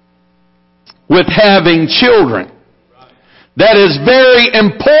with having children. That is very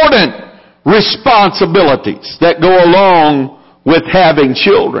important responsibilities that go along with having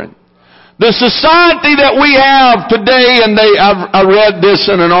children. The society that we have today, and I read this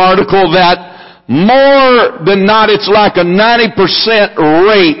in an article, that more than not, it's like a 90%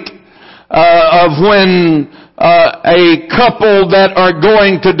 rate of when a couple that are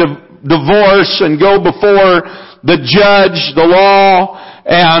going to divorce and go before the judge, the law,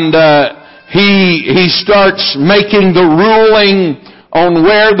 and he starts making the ruling on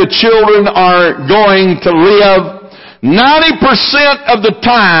where the children are going to live. 90% of the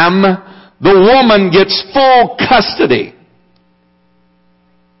time, the woman gets full custody.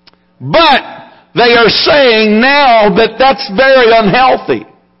 But they are saying now that that's very unhealthy.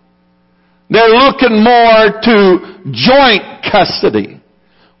 They're looking more to joint custody,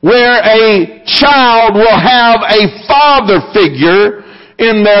 where a child will have a father figure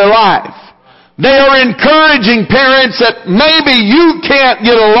in their life. They are encouraging parents that maybe you can't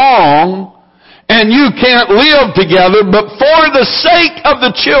get along and you can't live together, but for the sake of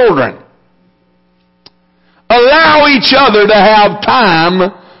the children, allow each other to have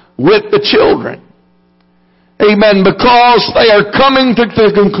time with the children. Amen. Because they are coming to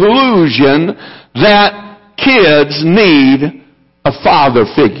the conclusion that kids need a father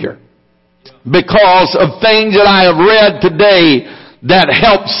figure. Because of things that I have read today that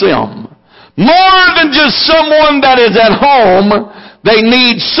helps them. More than just someone that is at home, they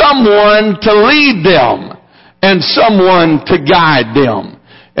need someone to lead them, and someone to guide them,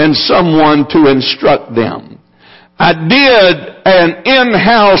 and someone to instruct them. I did an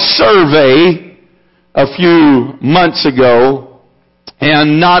in-house survey a few months ago,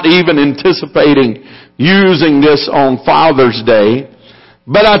 and not even anticipating using this on Father's Day,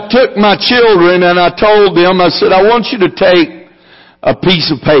 but I took my children and I told them, I said, I want you to take a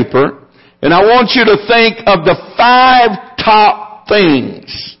piece of paper, and I want you to think of the 5 top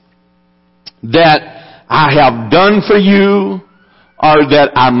things that I have done for you, or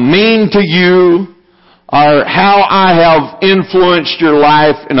that I mean to you, or how I have influenced your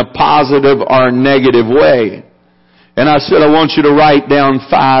life in a positive or negative way. And I said, I want you to write down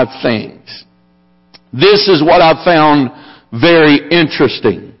 5 things. This is what I found very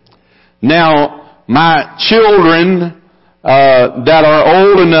interesting. Now, my children that are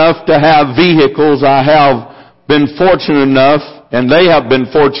old enough to have vehicles, I have been fortunate enough, and they have been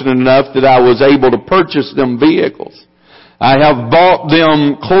fortunate enough that I was able to purchase them vehicles. I have bought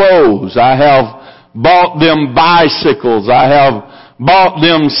them clothes. I have bought them bicycles. I have bought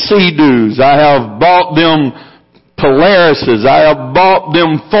them Sea-Doos. I have bought them Polarises. I have bought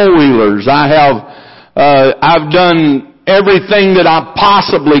them four-wheelers. I've done everything that I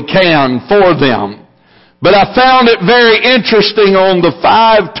possibly can for them. But I found it very interesting on the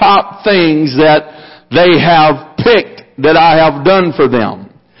 5 top things that they have picked that I have done for them.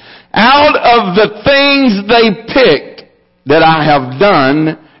 Out of the things they picked that I have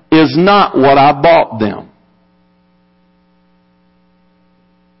done is not what I bought them.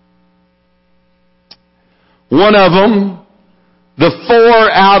 One of them, the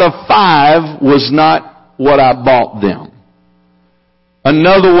 4 out of 5 was not what I bought them.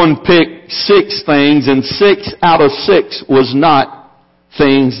 Another one picked 6 things, and 6 out of 6 was not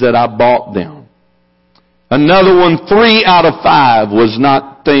things that I bought them. Another one, 3 out of 5 was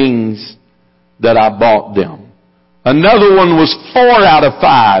not things that I bought them. Another one was 4 out of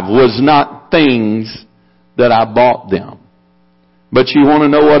 5 was not things that I bought them. But you want to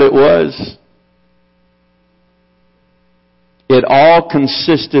know what it was? it all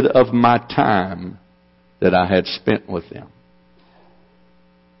consisted of my time that I had spent with them.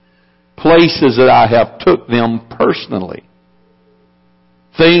 Places that I have took them personally.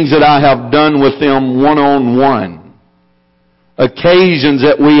 Things that I have done with them one-on-one. Occasions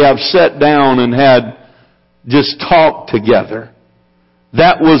that we have sat down and had just talked together.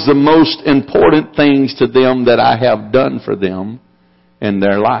 That was the most important things to them that I have done for them in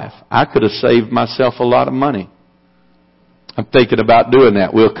their life. I could have saved myself a lot of money. I'm thinking about doing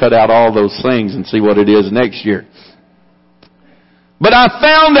that. We'll cut out all those things and see what it is next year. But I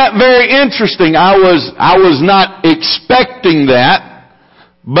found that very interesting. I was not expecting that,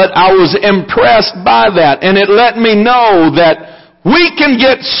 but I was impressed by that. And it let me know that we can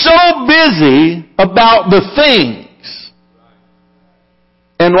get so busy about the things,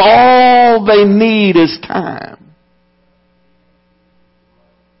 and all they need is time.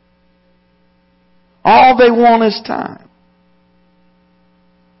 All they want is time.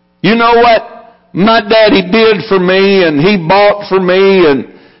 You know what my daddy did for me, and he bought for me, and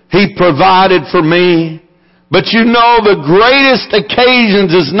he provided for me. But you know, the greatest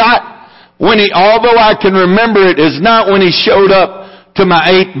occasions is not when although I can remember it, is not when he showed up to my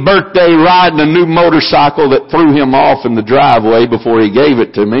 8th birthday riding a new motorcycle that threw him off in the driveway before he gave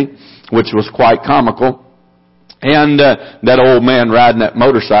it to me, which was quite comical. And that old man riding that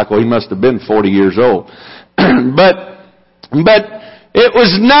motorcycle, he must have been 40 years old. But it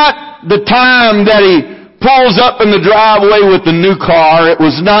was not the time that he pulls up in the driveway with the new car. It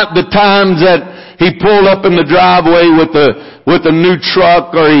was not the times that he pulled up in the driveway with a new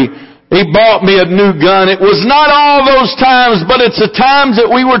truck, or he bought me a new gun. It was not all those times, but it's the times that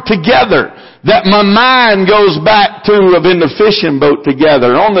we were together that my mind goes back to, of in the fishing boat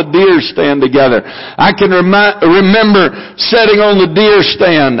together, on the deer stand together. I can remember sitting on the deer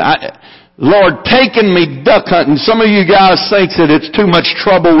stand. Lord, taking me duck hunting. Some of you guys think that it's too much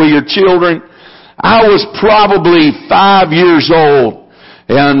trouble with your children. I was probably 5 years old,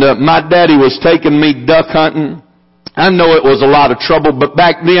 and my daddy was taking me duck hunting. I know it was a lot of trouble, but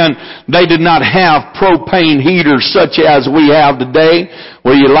back then they did not have propane heaters such as we have today,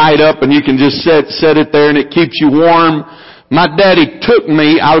 where you light up and you can just set it there and it keeps you warm. My daddy took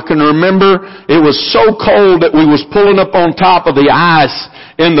me, I can remember, it was so cold that we was pulling up on top of the ice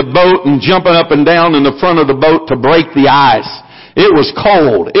in the boat and jumping up and down in the front of the boat to break the ice. It was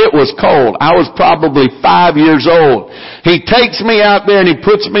cold. It was cold. I was probably 5 years old. He takes me out there and he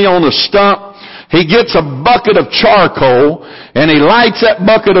puts me on a stump. He gets a bucket of charcoal and he lights that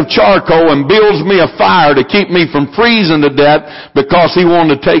bucket of charcoal and builds me a fire to keep me from freezing to death because he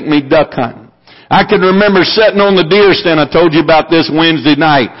wanted to take me duck hunting. I can remember sitting on the deer stand, I told you about this Wednesday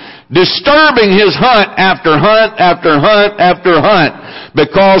night, disturbing his hunt after hunt after hunt after hunt,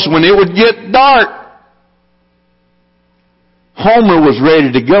 because when it would get dark, Homer was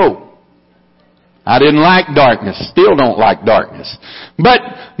ready to go. I didn't like darkness. Still don't like darkness. But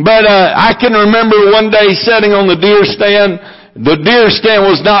I can remember one day sitting on the deer stand. The deer stand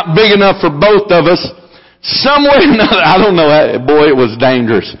was not big enough for both of us. Somewhere, I don't know, boy, it was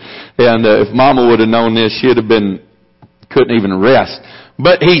dangerous. And if Mama would have known this, she'd have couldn't even rest.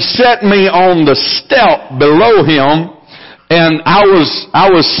 But he set me on the step below him, and I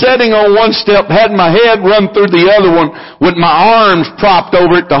was sitting on one step, had my head run through the other one with my arms propped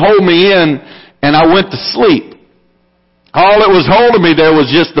over it to hold me in, and I went to sleep. All that was holding me there was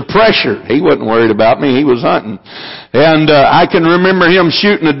just the pressure. He wasn't worried about me. He was hunting. And I can remember him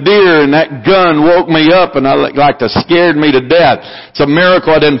shooting a deer, and that gun woke me up, and scared me to death. It's a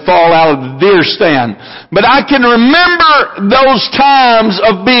miracle I didn't fall out of the deer stand. But I can remember those times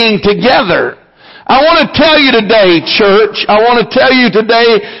of being together. I want to tell you today, church, I want to tell you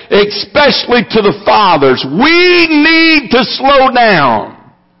today, especially to the fathers, we need to slow down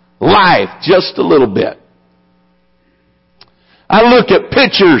life just a little bit. I look at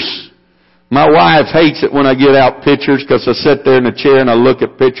pictures. My wife hates it when I get out pictures because I sit there in a chair and I look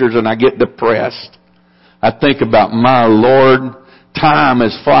at pictures and I get depressed. I think about, my Lord, time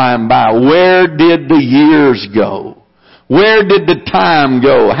is flying by. Where did the years go? Where did the time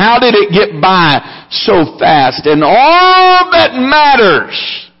go? How did it get by so fast? And all that matters,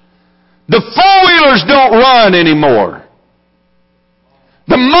 the four-wheelers don't run anymore.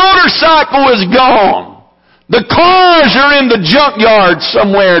 The motorcycle is gone. The cars are in the junkyard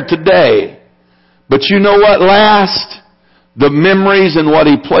somewhere today. But you know what lasts? The memories and what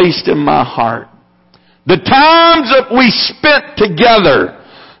He placed in my heart. The times that we spent together.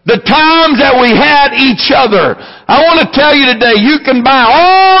 The times that we had each other. I want to tell you today, you can buy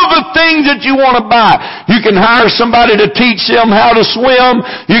all the things that you want to buy. You can hire somebody to teach them how to swim.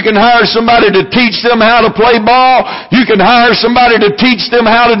 You can hire somebody to teach them how to play ball. You can hire somebody to teach them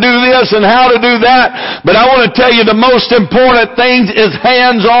how to do this and how to do that. But I want to tell you the most important thing is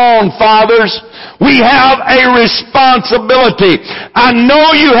hands-on, fathers. We have a responsibility. I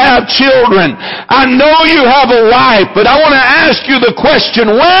know you have children. I know you have a wife. But I want to ask you the question,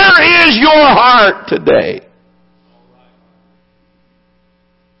 where is your heart today?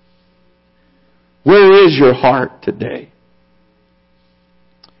 Where is your heart today?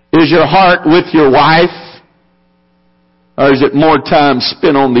 Is your heart with your wife? Or is it more time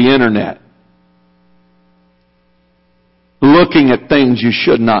spent on the internet? Looking at things you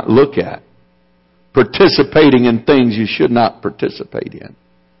should not look at. Participating in things you should not participate in.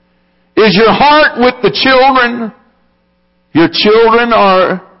 Is your heart with the children? Your children,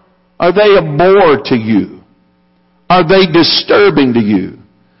 are they a bore to you? Are they disturbing to you?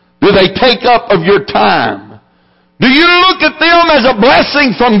 Do they take up of your time? Do you look at them as a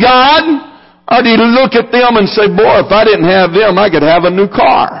blessing from God? Or do you look at them and say, boy, if I didn't have them, I could have a new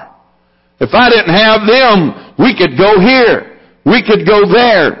car. If I didn't have them, we could go here. We could go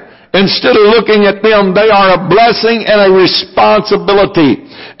there. Instead of looking at them, they are a blessing and a responsibility.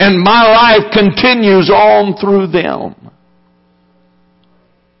 And my life continues on through them.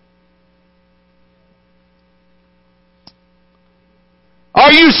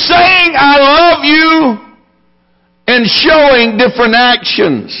 Are you saying I love you and showing different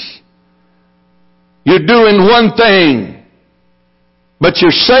actions? You're doing one thing, but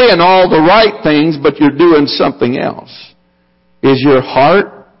you're saying all the right things, but you're doing something else. Is your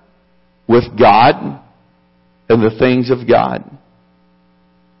heart with God and the things of God?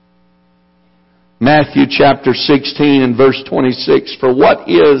 Matthew chapter 16 and verse 26, for what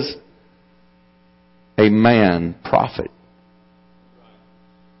is a man profit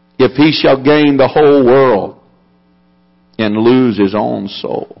if he shall gain the whole world and lose his own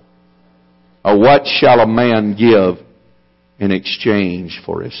soul? Or what shall a man give in exchange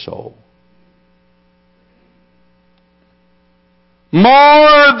for his soul?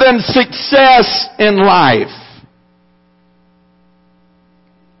 More than success in life.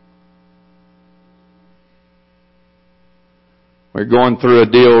 We're going through a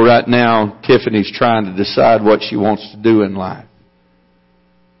deal right now. Tiffany's trying to decide what she wants to do in life.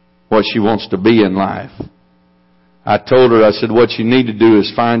 What she wants to be in life. I told her, I said, what you need to do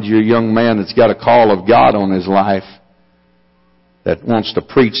is find you a young man that's got a call of God on his life, that wants to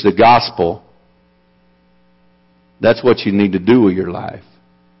preach the gospel. That's what you need to do with your life.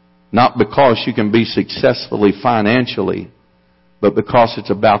 Not because you can be successfully financially, but because it's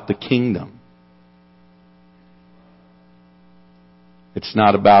about the kingdom. It's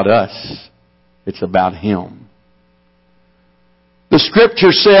not about us. It's about Him. The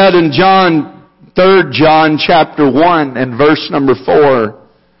scripture said in 3 John chapter 1 and verse number 4,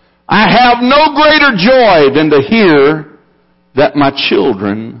 I have no greater joy than to hear that my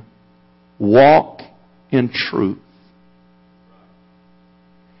children walk in truth.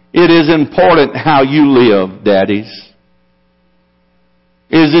 It is important how you live, daddies.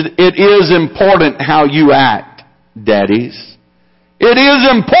 It is important how you act, daddies. It is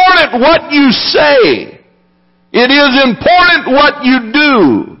important what you say. It is important what you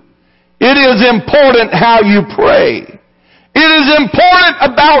do. It is important how you pray. It is important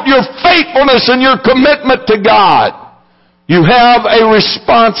about your faithfulness and your commitment to God. You have a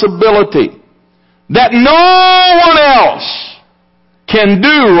responsibility that no one else can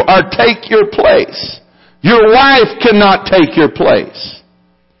do or take your place. Your wife cannot take your place.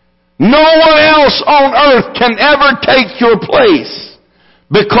 No one else on earth can ever take your place,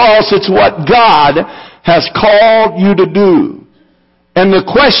 because it's what God has called you to do. And the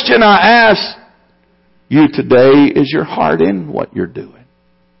question I ask you today, is your heart in what you're doing?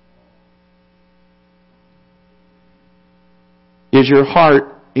 Is your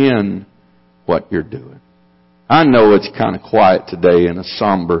heart in what you're doing? I know it's kind of quiet today and a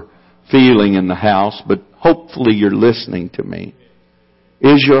somber feeling in the house, but hopefully you're listening to me.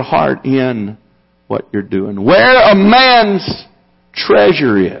 Is your heart in what you're doing? Where a man's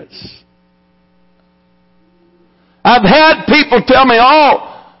treasure is. I've had people tell me,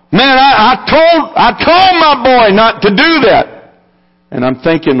 oh, man, I told my boy not to do that. And I'm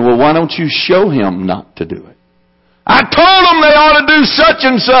thinking, well, why don't you show him not to do it? I told them they ought to do such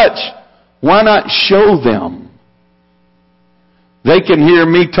and such. Why not show them? They can hear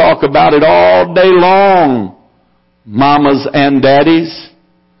me talk about it all day long, mamas and daddies.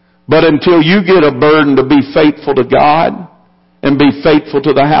 But until you get a burden to be faithful to God and be faithful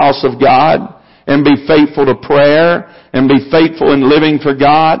to the house of God and be faithful to prayer and be faithful in living for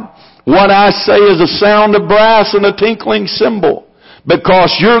God. What I say is a sound of brass and a tinkling cymbal,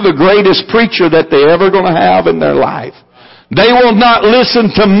 because you're the greatest preacher that they're ever going to have in their life. They will not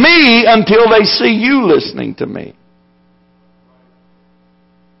listen to me until they see you listening to me.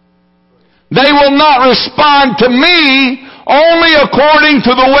 They will not respond to me only according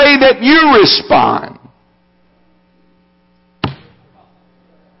to the way that you respond.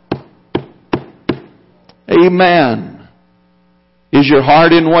 Amen. Is your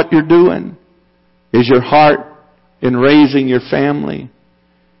heart in what you're doing? Is your heart in raising your family?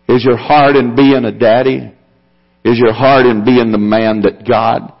 Is your heart in being a daddy? Is your heart in being the man that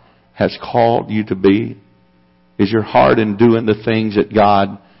God has called you to be? Is your heart in doing the things that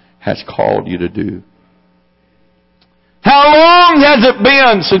God has called you to do? How long has it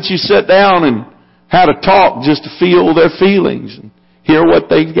been since you sat down and had a talk just to feel their feelings and hear what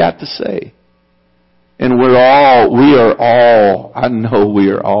they've got to say? And I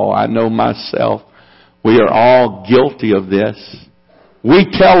know myself, we are all guilty of this. We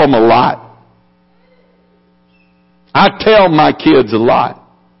tell them a lot. I tell my kids a lot.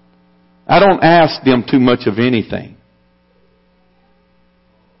 I don't ask them too much of anything.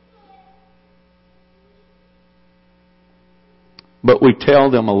 But we tell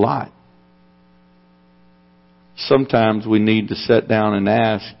them a lot. Sometimes we need to sit down and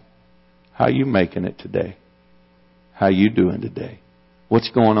ask, how you making it today? How you doing today?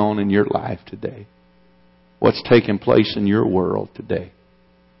 What's going on in your life today? What's taking place in your world today?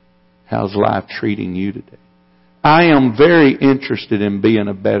 How's life treating you today? I am very interested in being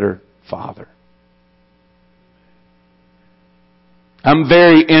a better father. I'm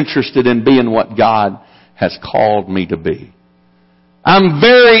very interested in being what God has called me to be. I'm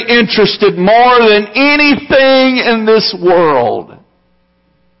very interested more than anything in this world.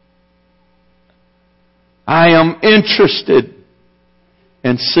 I am interested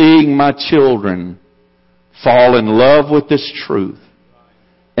in seeing my children fall in love with this truth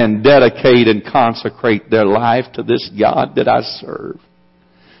and dedicate and consecrate their life to this God that I serve.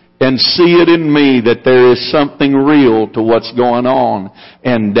 And see it in me that there is something real to what's going on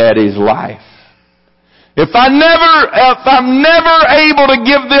in Daddy's life. If I'm never able to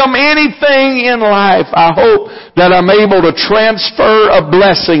give them anything in life, I hope that I'm able to transfer a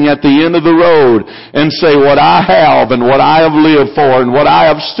blessing at the end of the road and say what I have and what I have lived for and what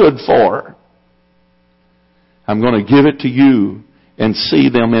I have stood for. I'm going to give it to you and see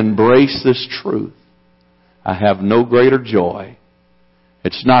them embrace this truth. I have no greater joy.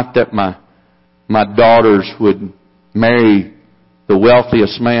 It's not that my daughters would marry the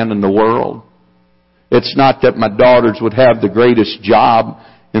wealthiest man in the world. It's not that my daughters would have the greatest job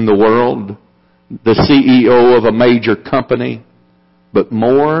in the world, the CEO of a major company. But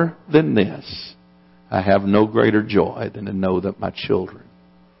more than this, I have no greater joy than to know that my children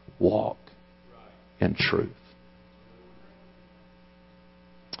walk in truth.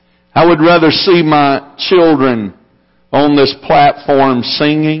 I would rather see my children on this platform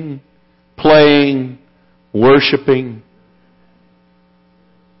singing, playing, worshiping,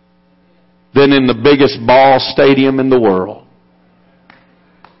 than in the biggest ball stadium in the world,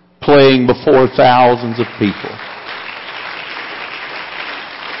 playing before thousands of people.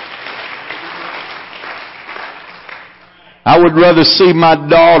 I would rather see my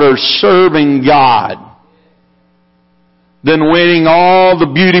daughters serving God than winning all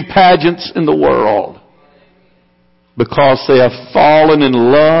the beauty pageants in the world, because they have fallen in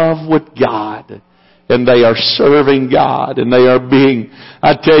love with God. And they are serving God. And they are being,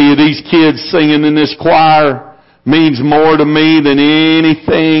 I tell you, these kids singing in this choir means more to me than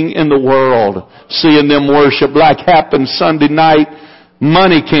anything in the world. Seeing them worship like happened Sunday night.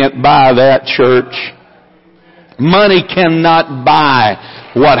 Money can't buy that, church. Money cannot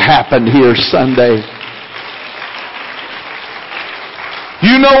buy what happened here Sunday.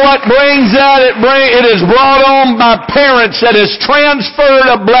 You know what brings that? It is brought on by parents that has transferred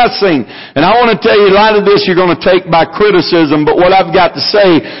a blessing. And I want to tell you, a lot of this you're going to take by criticism, but what I've got to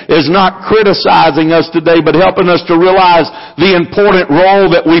say is not criticizing us today, but helping us to realize the important role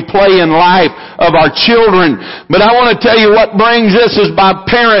that we play in life of our children. But I want to tell you what brings this is by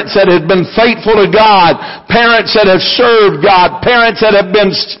parents that have been faithful to God, parents that have served God, parents that have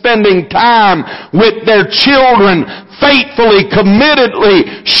been spending time with their children, faithfully,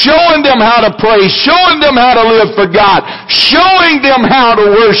 committedly showing them how to pray, showing them how to live for God, showing them how to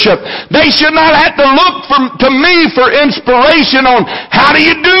worship. They should not have to look to me for inspiration on how do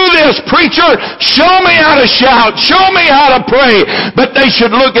you do this, preacher? Show me how to shout. Show me how to pray. But they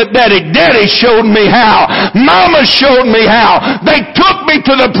should look at Daddy. Daddy showed me how. Mama showed me how. They took me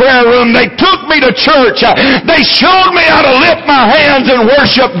to the prayer room. They took me to church. They showed me how to lift my hands and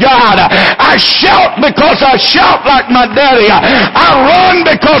worship God. I shout because I shout like my daddy. I run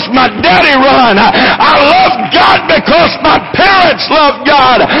because my daddy run. I love God because my parents love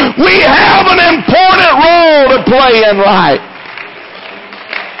God. We have an important role to play in life.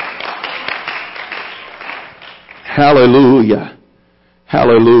 Hallelujah.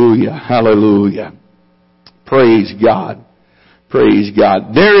 Hallelujah. Hallelujah. Praise God. Praise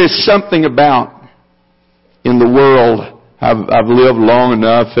God. There is something about in the world. I've lived long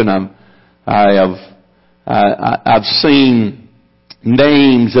enough, and I've seen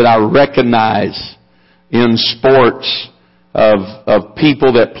names that I recognize in sports of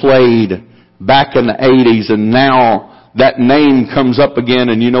people that played back in the 80s, and now that name comes up again,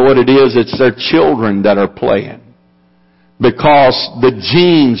 and you know what it is? It's their children that are playing. Because the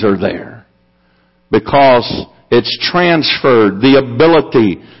genes are there. Because it's transferred. The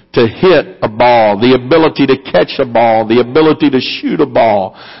ability to hit a ball, the ability to catch a ball, the ability to shoot a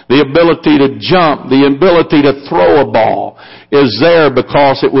ball, the ability to jump, the ability to throw a ball is there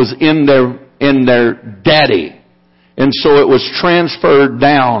because it was in their daddy. And so it was transferred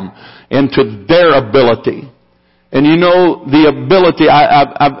down into their ability. And you know, the ability,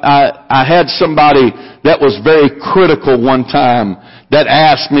 I had somebody that was very critical one time that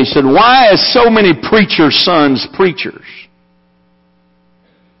asked me, said, why is so many preachers' sons preachers?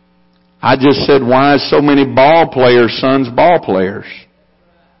 I just said, why is so many ball players' sons ball players?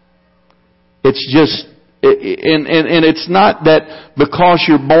 It's just, and it's not that because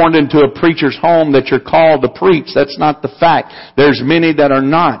you're born into a preacher's home that you're called to preach. That's not the fact. There's many that are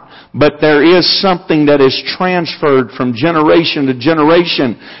not. But there is something that is transferred from generation to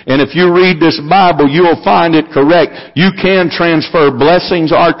generation. And if you read this Bible, you will find it correct. You can transfer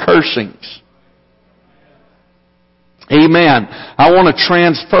blessings or cursings. Amen. I want to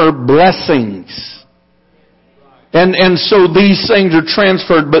transfer blessings. And so these things are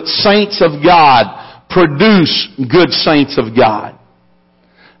transferred, but saints of God produce good saints of God.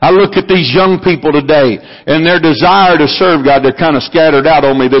 I look at these young people today and their desire to serve God. They're kind of scattered out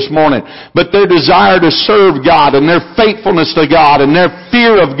on me this morning. But their desire to serve God and their faithfulness to God and their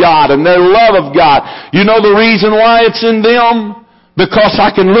fear of God and their love of God. You know the reason why it's in them? Because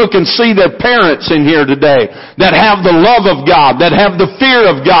I can look and see their parents in here today that have the love of God, that have the fear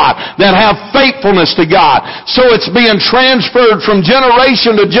of God, that have faithfulness to God. So it's being transferred from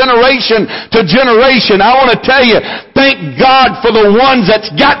generation to generation to generation. I want to tell you, thank God for the ones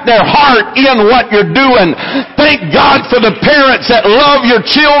that's got their heart in what you're doing. Thank God for the parents that love your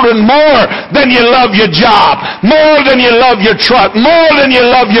children more than you love your job, more than you love your truck, more than you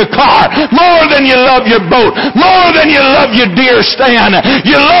love your car, more than you love your boat, more than you love your deer stand.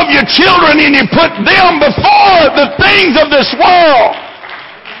 You love your children and you put them before the things of this world.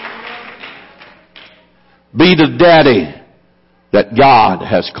 Be the daddy that God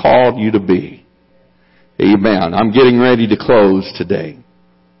has called you to be. Amen. I'm getting ready to close today.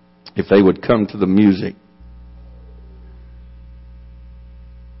 If they would come to the music.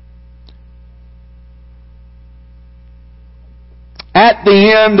 At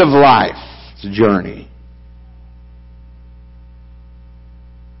the end of life's journey,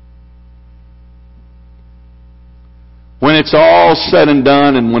 when it's all said and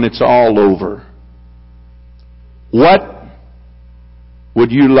done and when it's all over, what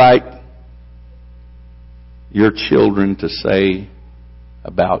would you like your children to say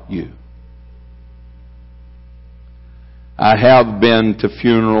about you? I have been to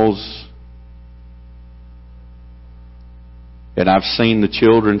funerals and I've seen the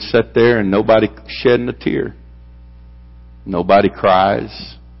children sit there and nobody shedding a tear. Nobody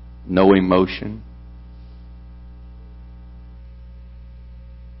cries. No emotion.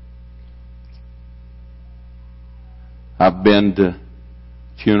 I've been to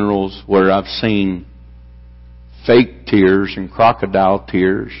funerals where I've seen fake tears and crocodile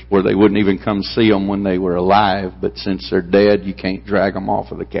tears where they wouldn't even come see them when they were alive, but since they're dead, you can't drag them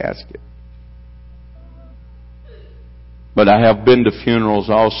off of the casket. But I have been to funerals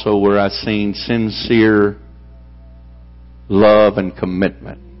also where I've seen sincere love and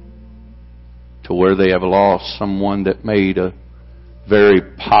commitment to where they have lost someone that made a very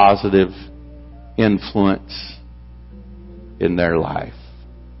positive influence in their life.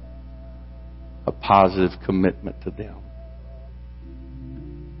 a positive commitment to them.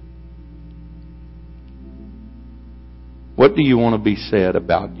 What do you want to be said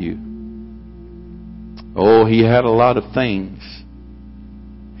about you? Oh, he had a lot of things.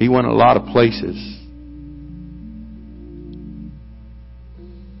 He went a lot of places.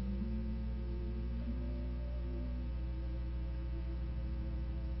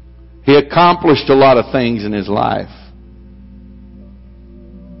 He accomplished a lot of things in his life.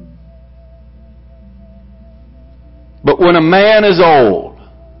 But when a man is old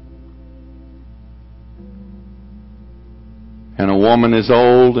and a woman is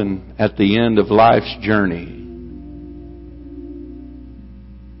old and at the end of life's journey,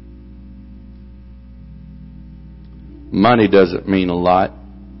 money doesn't mean a lot.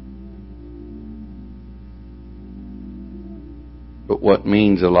 But what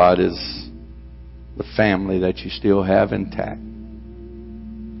means a lot is the family that you still have intact.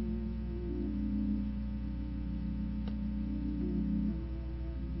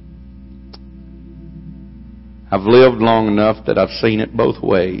 I've lived long enough that I've seen it both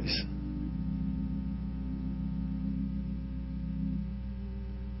ways.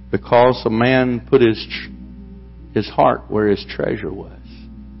 Because a man put his heart where his treasure was.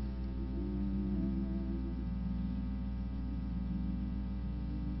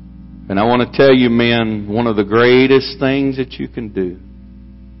 And I want to tell you, men, one of the greatest things that you can do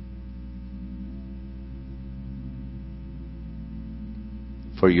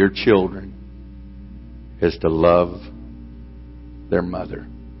for your children is to love their mother.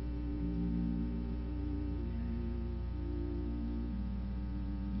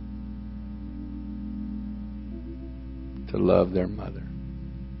 To love their mother.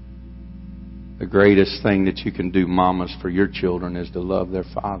 The greatest thing that you can do, mamas, for your children is to love their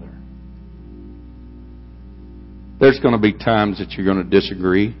father. There's going to be times that you're going to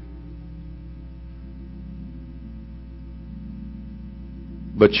disagree.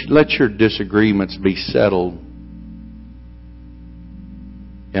 But let your disagreements be settled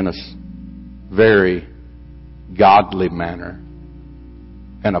in a very godly manner,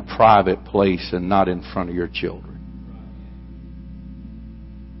 in a private place, and not in front of your children.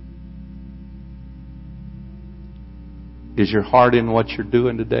 Is your heart in what you're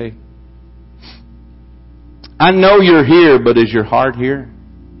doing today? I know you're here, but is your heart here?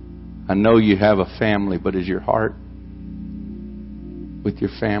 I know you have a family, but is your heart with your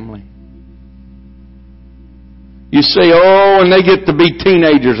family? You say, oh, when they get to be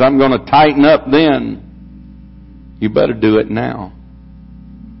teenagers, I'm going to tighten up then. You better do it now.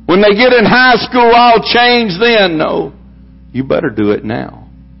 When they get in high school, I'll change then. No, you better do it now.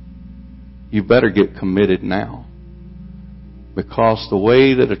 You better get committed now. Because the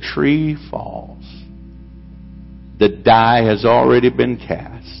way that a tree falls, the die has already been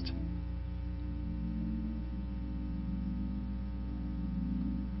cast.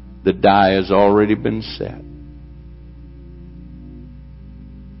 The die has already been set.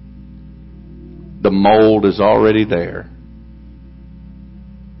 The mold is already there.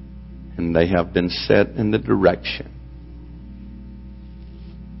 And they have been set in the direction.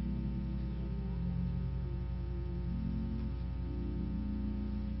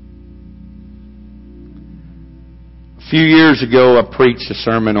 A few years ago, I preached a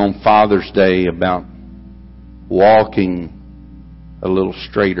sermon on Father's Day about walking a little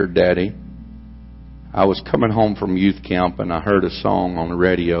straighter, Daddy. I was coming home from youth camp and I heard a song on the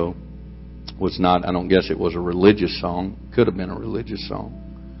radio. I don't guess it was a religious song. Could have been a religious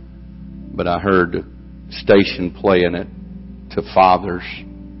song. But I heard the station playing it to fathers.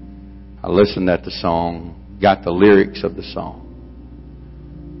 I listened at the song, got the lyrics of the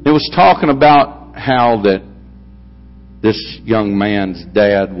song. It was talking about how that this young man's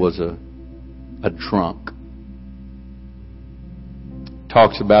dad was a drunk.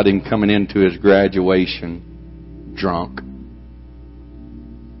 Talks about him coming into his graduation drunk.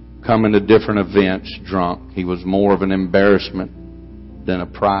 Coming to different events drunk. He was more of an embarrassment than a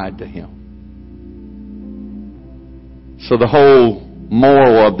pride to him. So the whole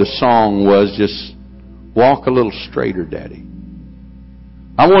moral of the song was just walk a little straighter, Daddy.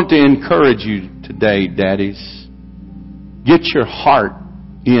 I want to encourage you today, daddies. Get your heart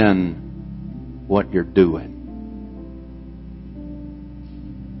in what you're doing.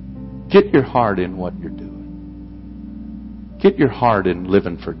 Get your heart in what you're doing. Get your heart in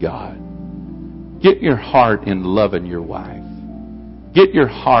living for God. Get your heart in loving your wife. Get your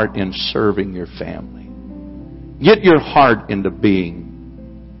heart in serving your family. Get your heart into being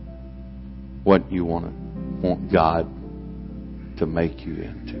what you want God to make you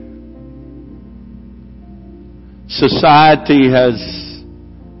into. Society has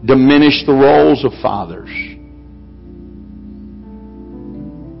diminished the roles of fathers.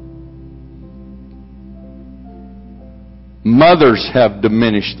 Mothers have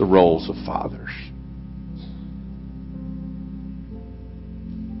diminished the roles of fathers.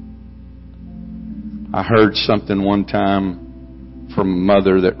 I heard something one time from a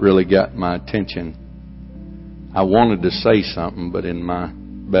mother that really got my attention. I wanted to say something, but in my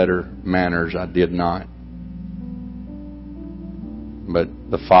better manners, I did not. But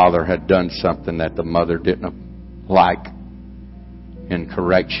the father had done something that the mother didn't like in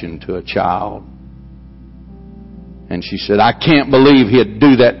correction to a child. And she said, I can't believe he'd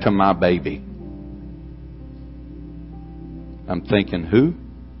do that to my baby. I'm thinking, who?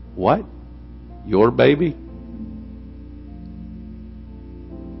 What? Your baby?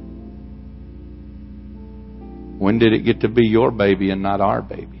 When did it get to be your baby and not our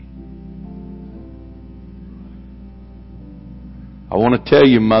baby? I want to tell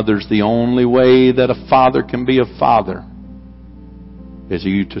you, mothers, the only way that a father can be a father is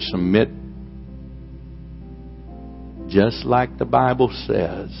you to submit, just like the Bible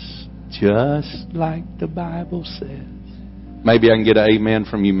says. Just like the Bible says. Maybe I can get an amen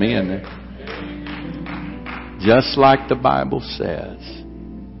from you men there. Just like the Bible says.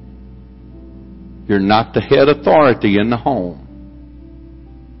 You're not the head authority in the home.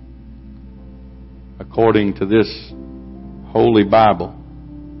 According to this Holy Bible.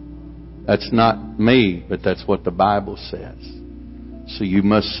 That's not me, but that's what the Bible says. So you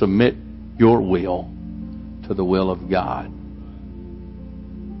must submit your will to the will of God.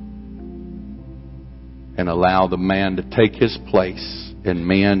 And allow the man to take his place. And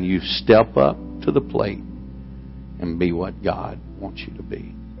man, you step up to the plate and be what God wants you to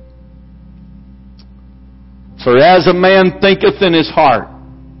be. For as a man thinketh in his heart,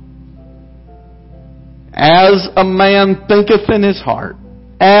 as a man thinketh in his heart,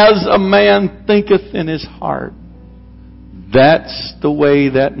 as a man thinketh in his heart, that's the way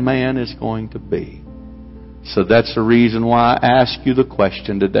that man is going to be. So that's the reason why I ask you the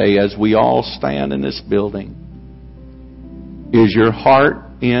question today as we all stand in this building. Is your heart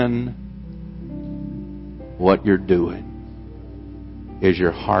in what you're doing? Is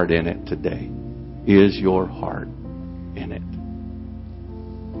your heart in it today? Is your heart in it?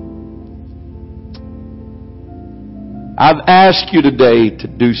 I've asked you today to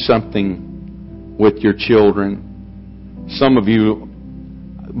do something with your children. Some of you,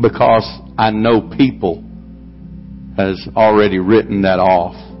 because I know people, has already written that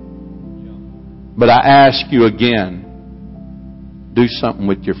off. But I ask you again, do something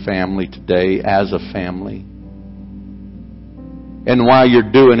with your family today as a family. And while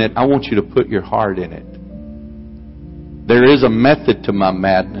you're doing it, I want you to put your heart in it. There is a method to my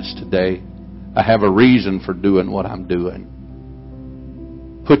madness today. I have a reason for doing what I'm doing.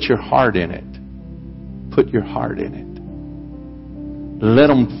 Put your heart in it. Put your heart in it. Let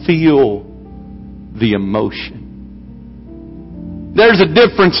them feel the emotion. There's a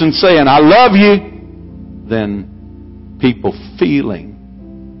difference in saying, I love you, than people feeling.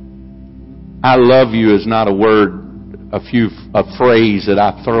 I love you is not a word, a phrase that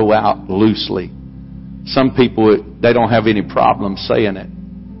I throw out loosely. Some people, they don't have any problem saying it.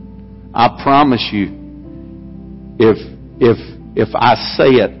 I promise you, if I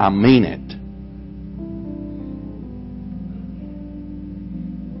say it, I mean it.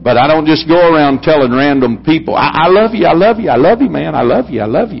 But I don't just go around telling random people, I love you, I love you, I love you, man, I love you, I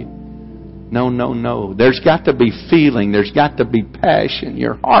love you. No, no, no. There's got to be feeling. There's got to be passion.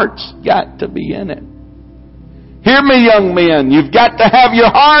 Your heart's got to be in it. Hear me, young men. You've got to have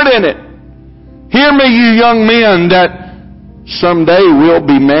your heart in it. Hear me, you young men, that someday we'll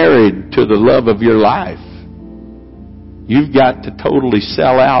be married to the love of your life. You've got to totally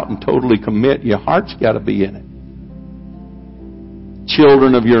sell out and totally commit. Your heart's got to be in it.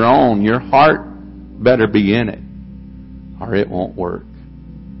 Children of your own, your heart better be in it, or it won't work.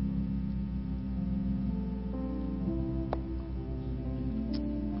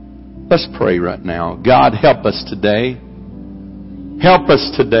 Let's pray right now. God, help us today. Help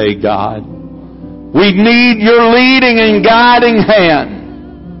us today, God. We need your leading and guiding hand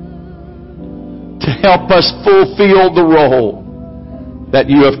to help us fulfill the role that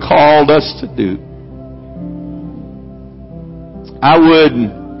you have called us to do. I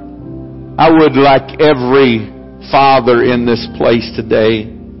would, like every father in this place today,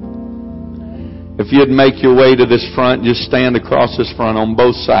 if you'd make your way to this front, just stand across this front on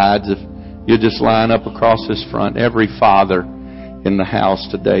both sides. If you just line up across this front, every father in the house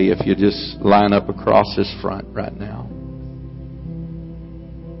today, if you just line up across this front right now.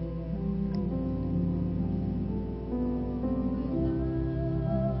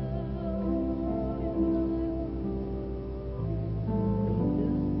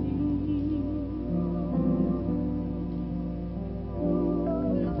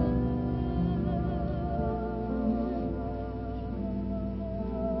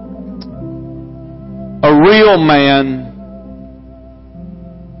 real man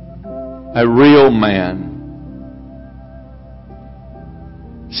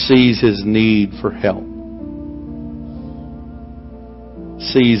sees his need for help,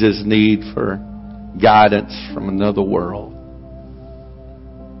 sees his need for guidance from another world.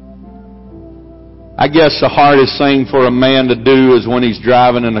 I guess the hardest thing for a man to do is when he's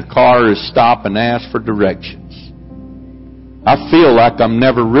driving in a car is stop and ask for directions. I feel like I'm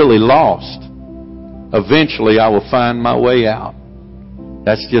never really lost. Eventually I will find my way out.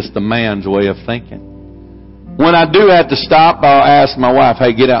 That's just the man's way of thinking. When I do have to stop, I'll ask my wife,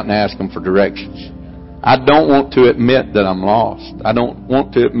 hey, get out and ask them for directions. I don't want to admit that I'm lost. I don't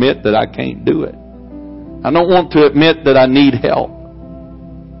want to admit that I can't do it. I don't want to admit that I need help.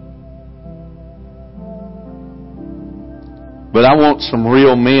 But I want some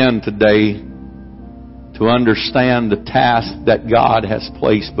real men today to understand the task that God has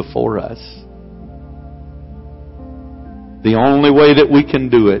placed before us. The only way that we can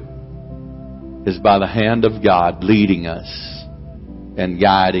do it is by the hand of God leading us and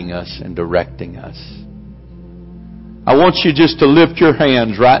guiding us and directing us. I want you just to lift your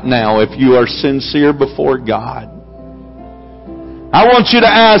hands right now if you are sincere before God. I want you to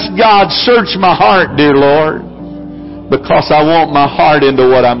ask God, search my heart, dear Lord, because I want my heart into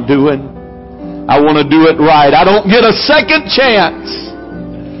what I'm doing. I want to do it right. I don't get a second chance.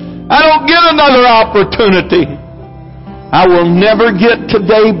 I don't get another opportunity. I will never get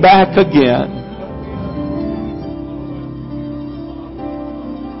today back again.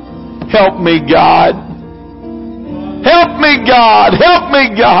 Help me, God. Help me, God. Help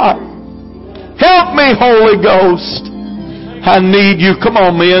me, God. Help me, Holy Ghost. I need you. Come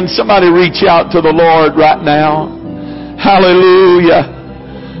on, men. Somebody reach out to the Lord right now. Hallelujah.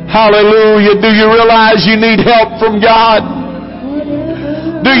 Hallelujah. Do you realize you need help from God?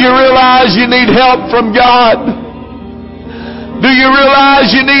 Do you realize you need help from God? Do you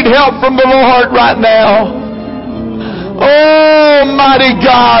realize you need help from the Lord right now? Oh, mighty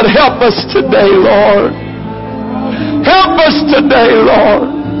God, help us today, Lord. Help us today, Lord.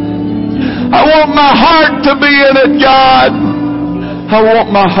 I want my heart to be in it, God. I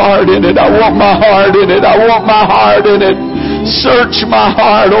want my heart in it. I want my heart in it. I want my heart in it. Search my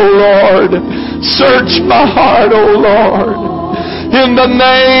heart, O Lord. Search my heart, O Lord. In the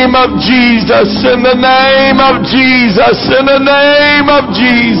name of Jesus. In the name of Jesus. In the name of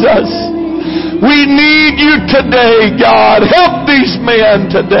Jesus. We need you today, God. Help these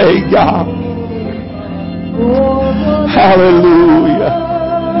men today, God. Hallelujah.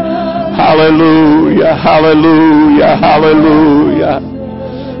 Hallelujah. Hallelujah. Hallelujah.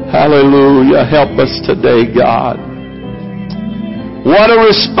 Hallelujah. Help us today, God. What a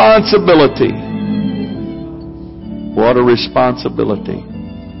responsibility. What a responsibility.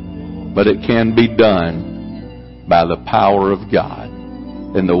 But it can be done by the power of God.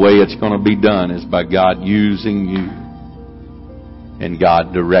 And the way it's going to be done is by God using you and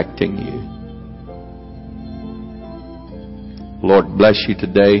God directing you. Lord, bless you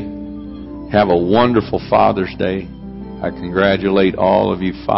today. Have a wonderful Father's Day. I congratulate all of you fathers.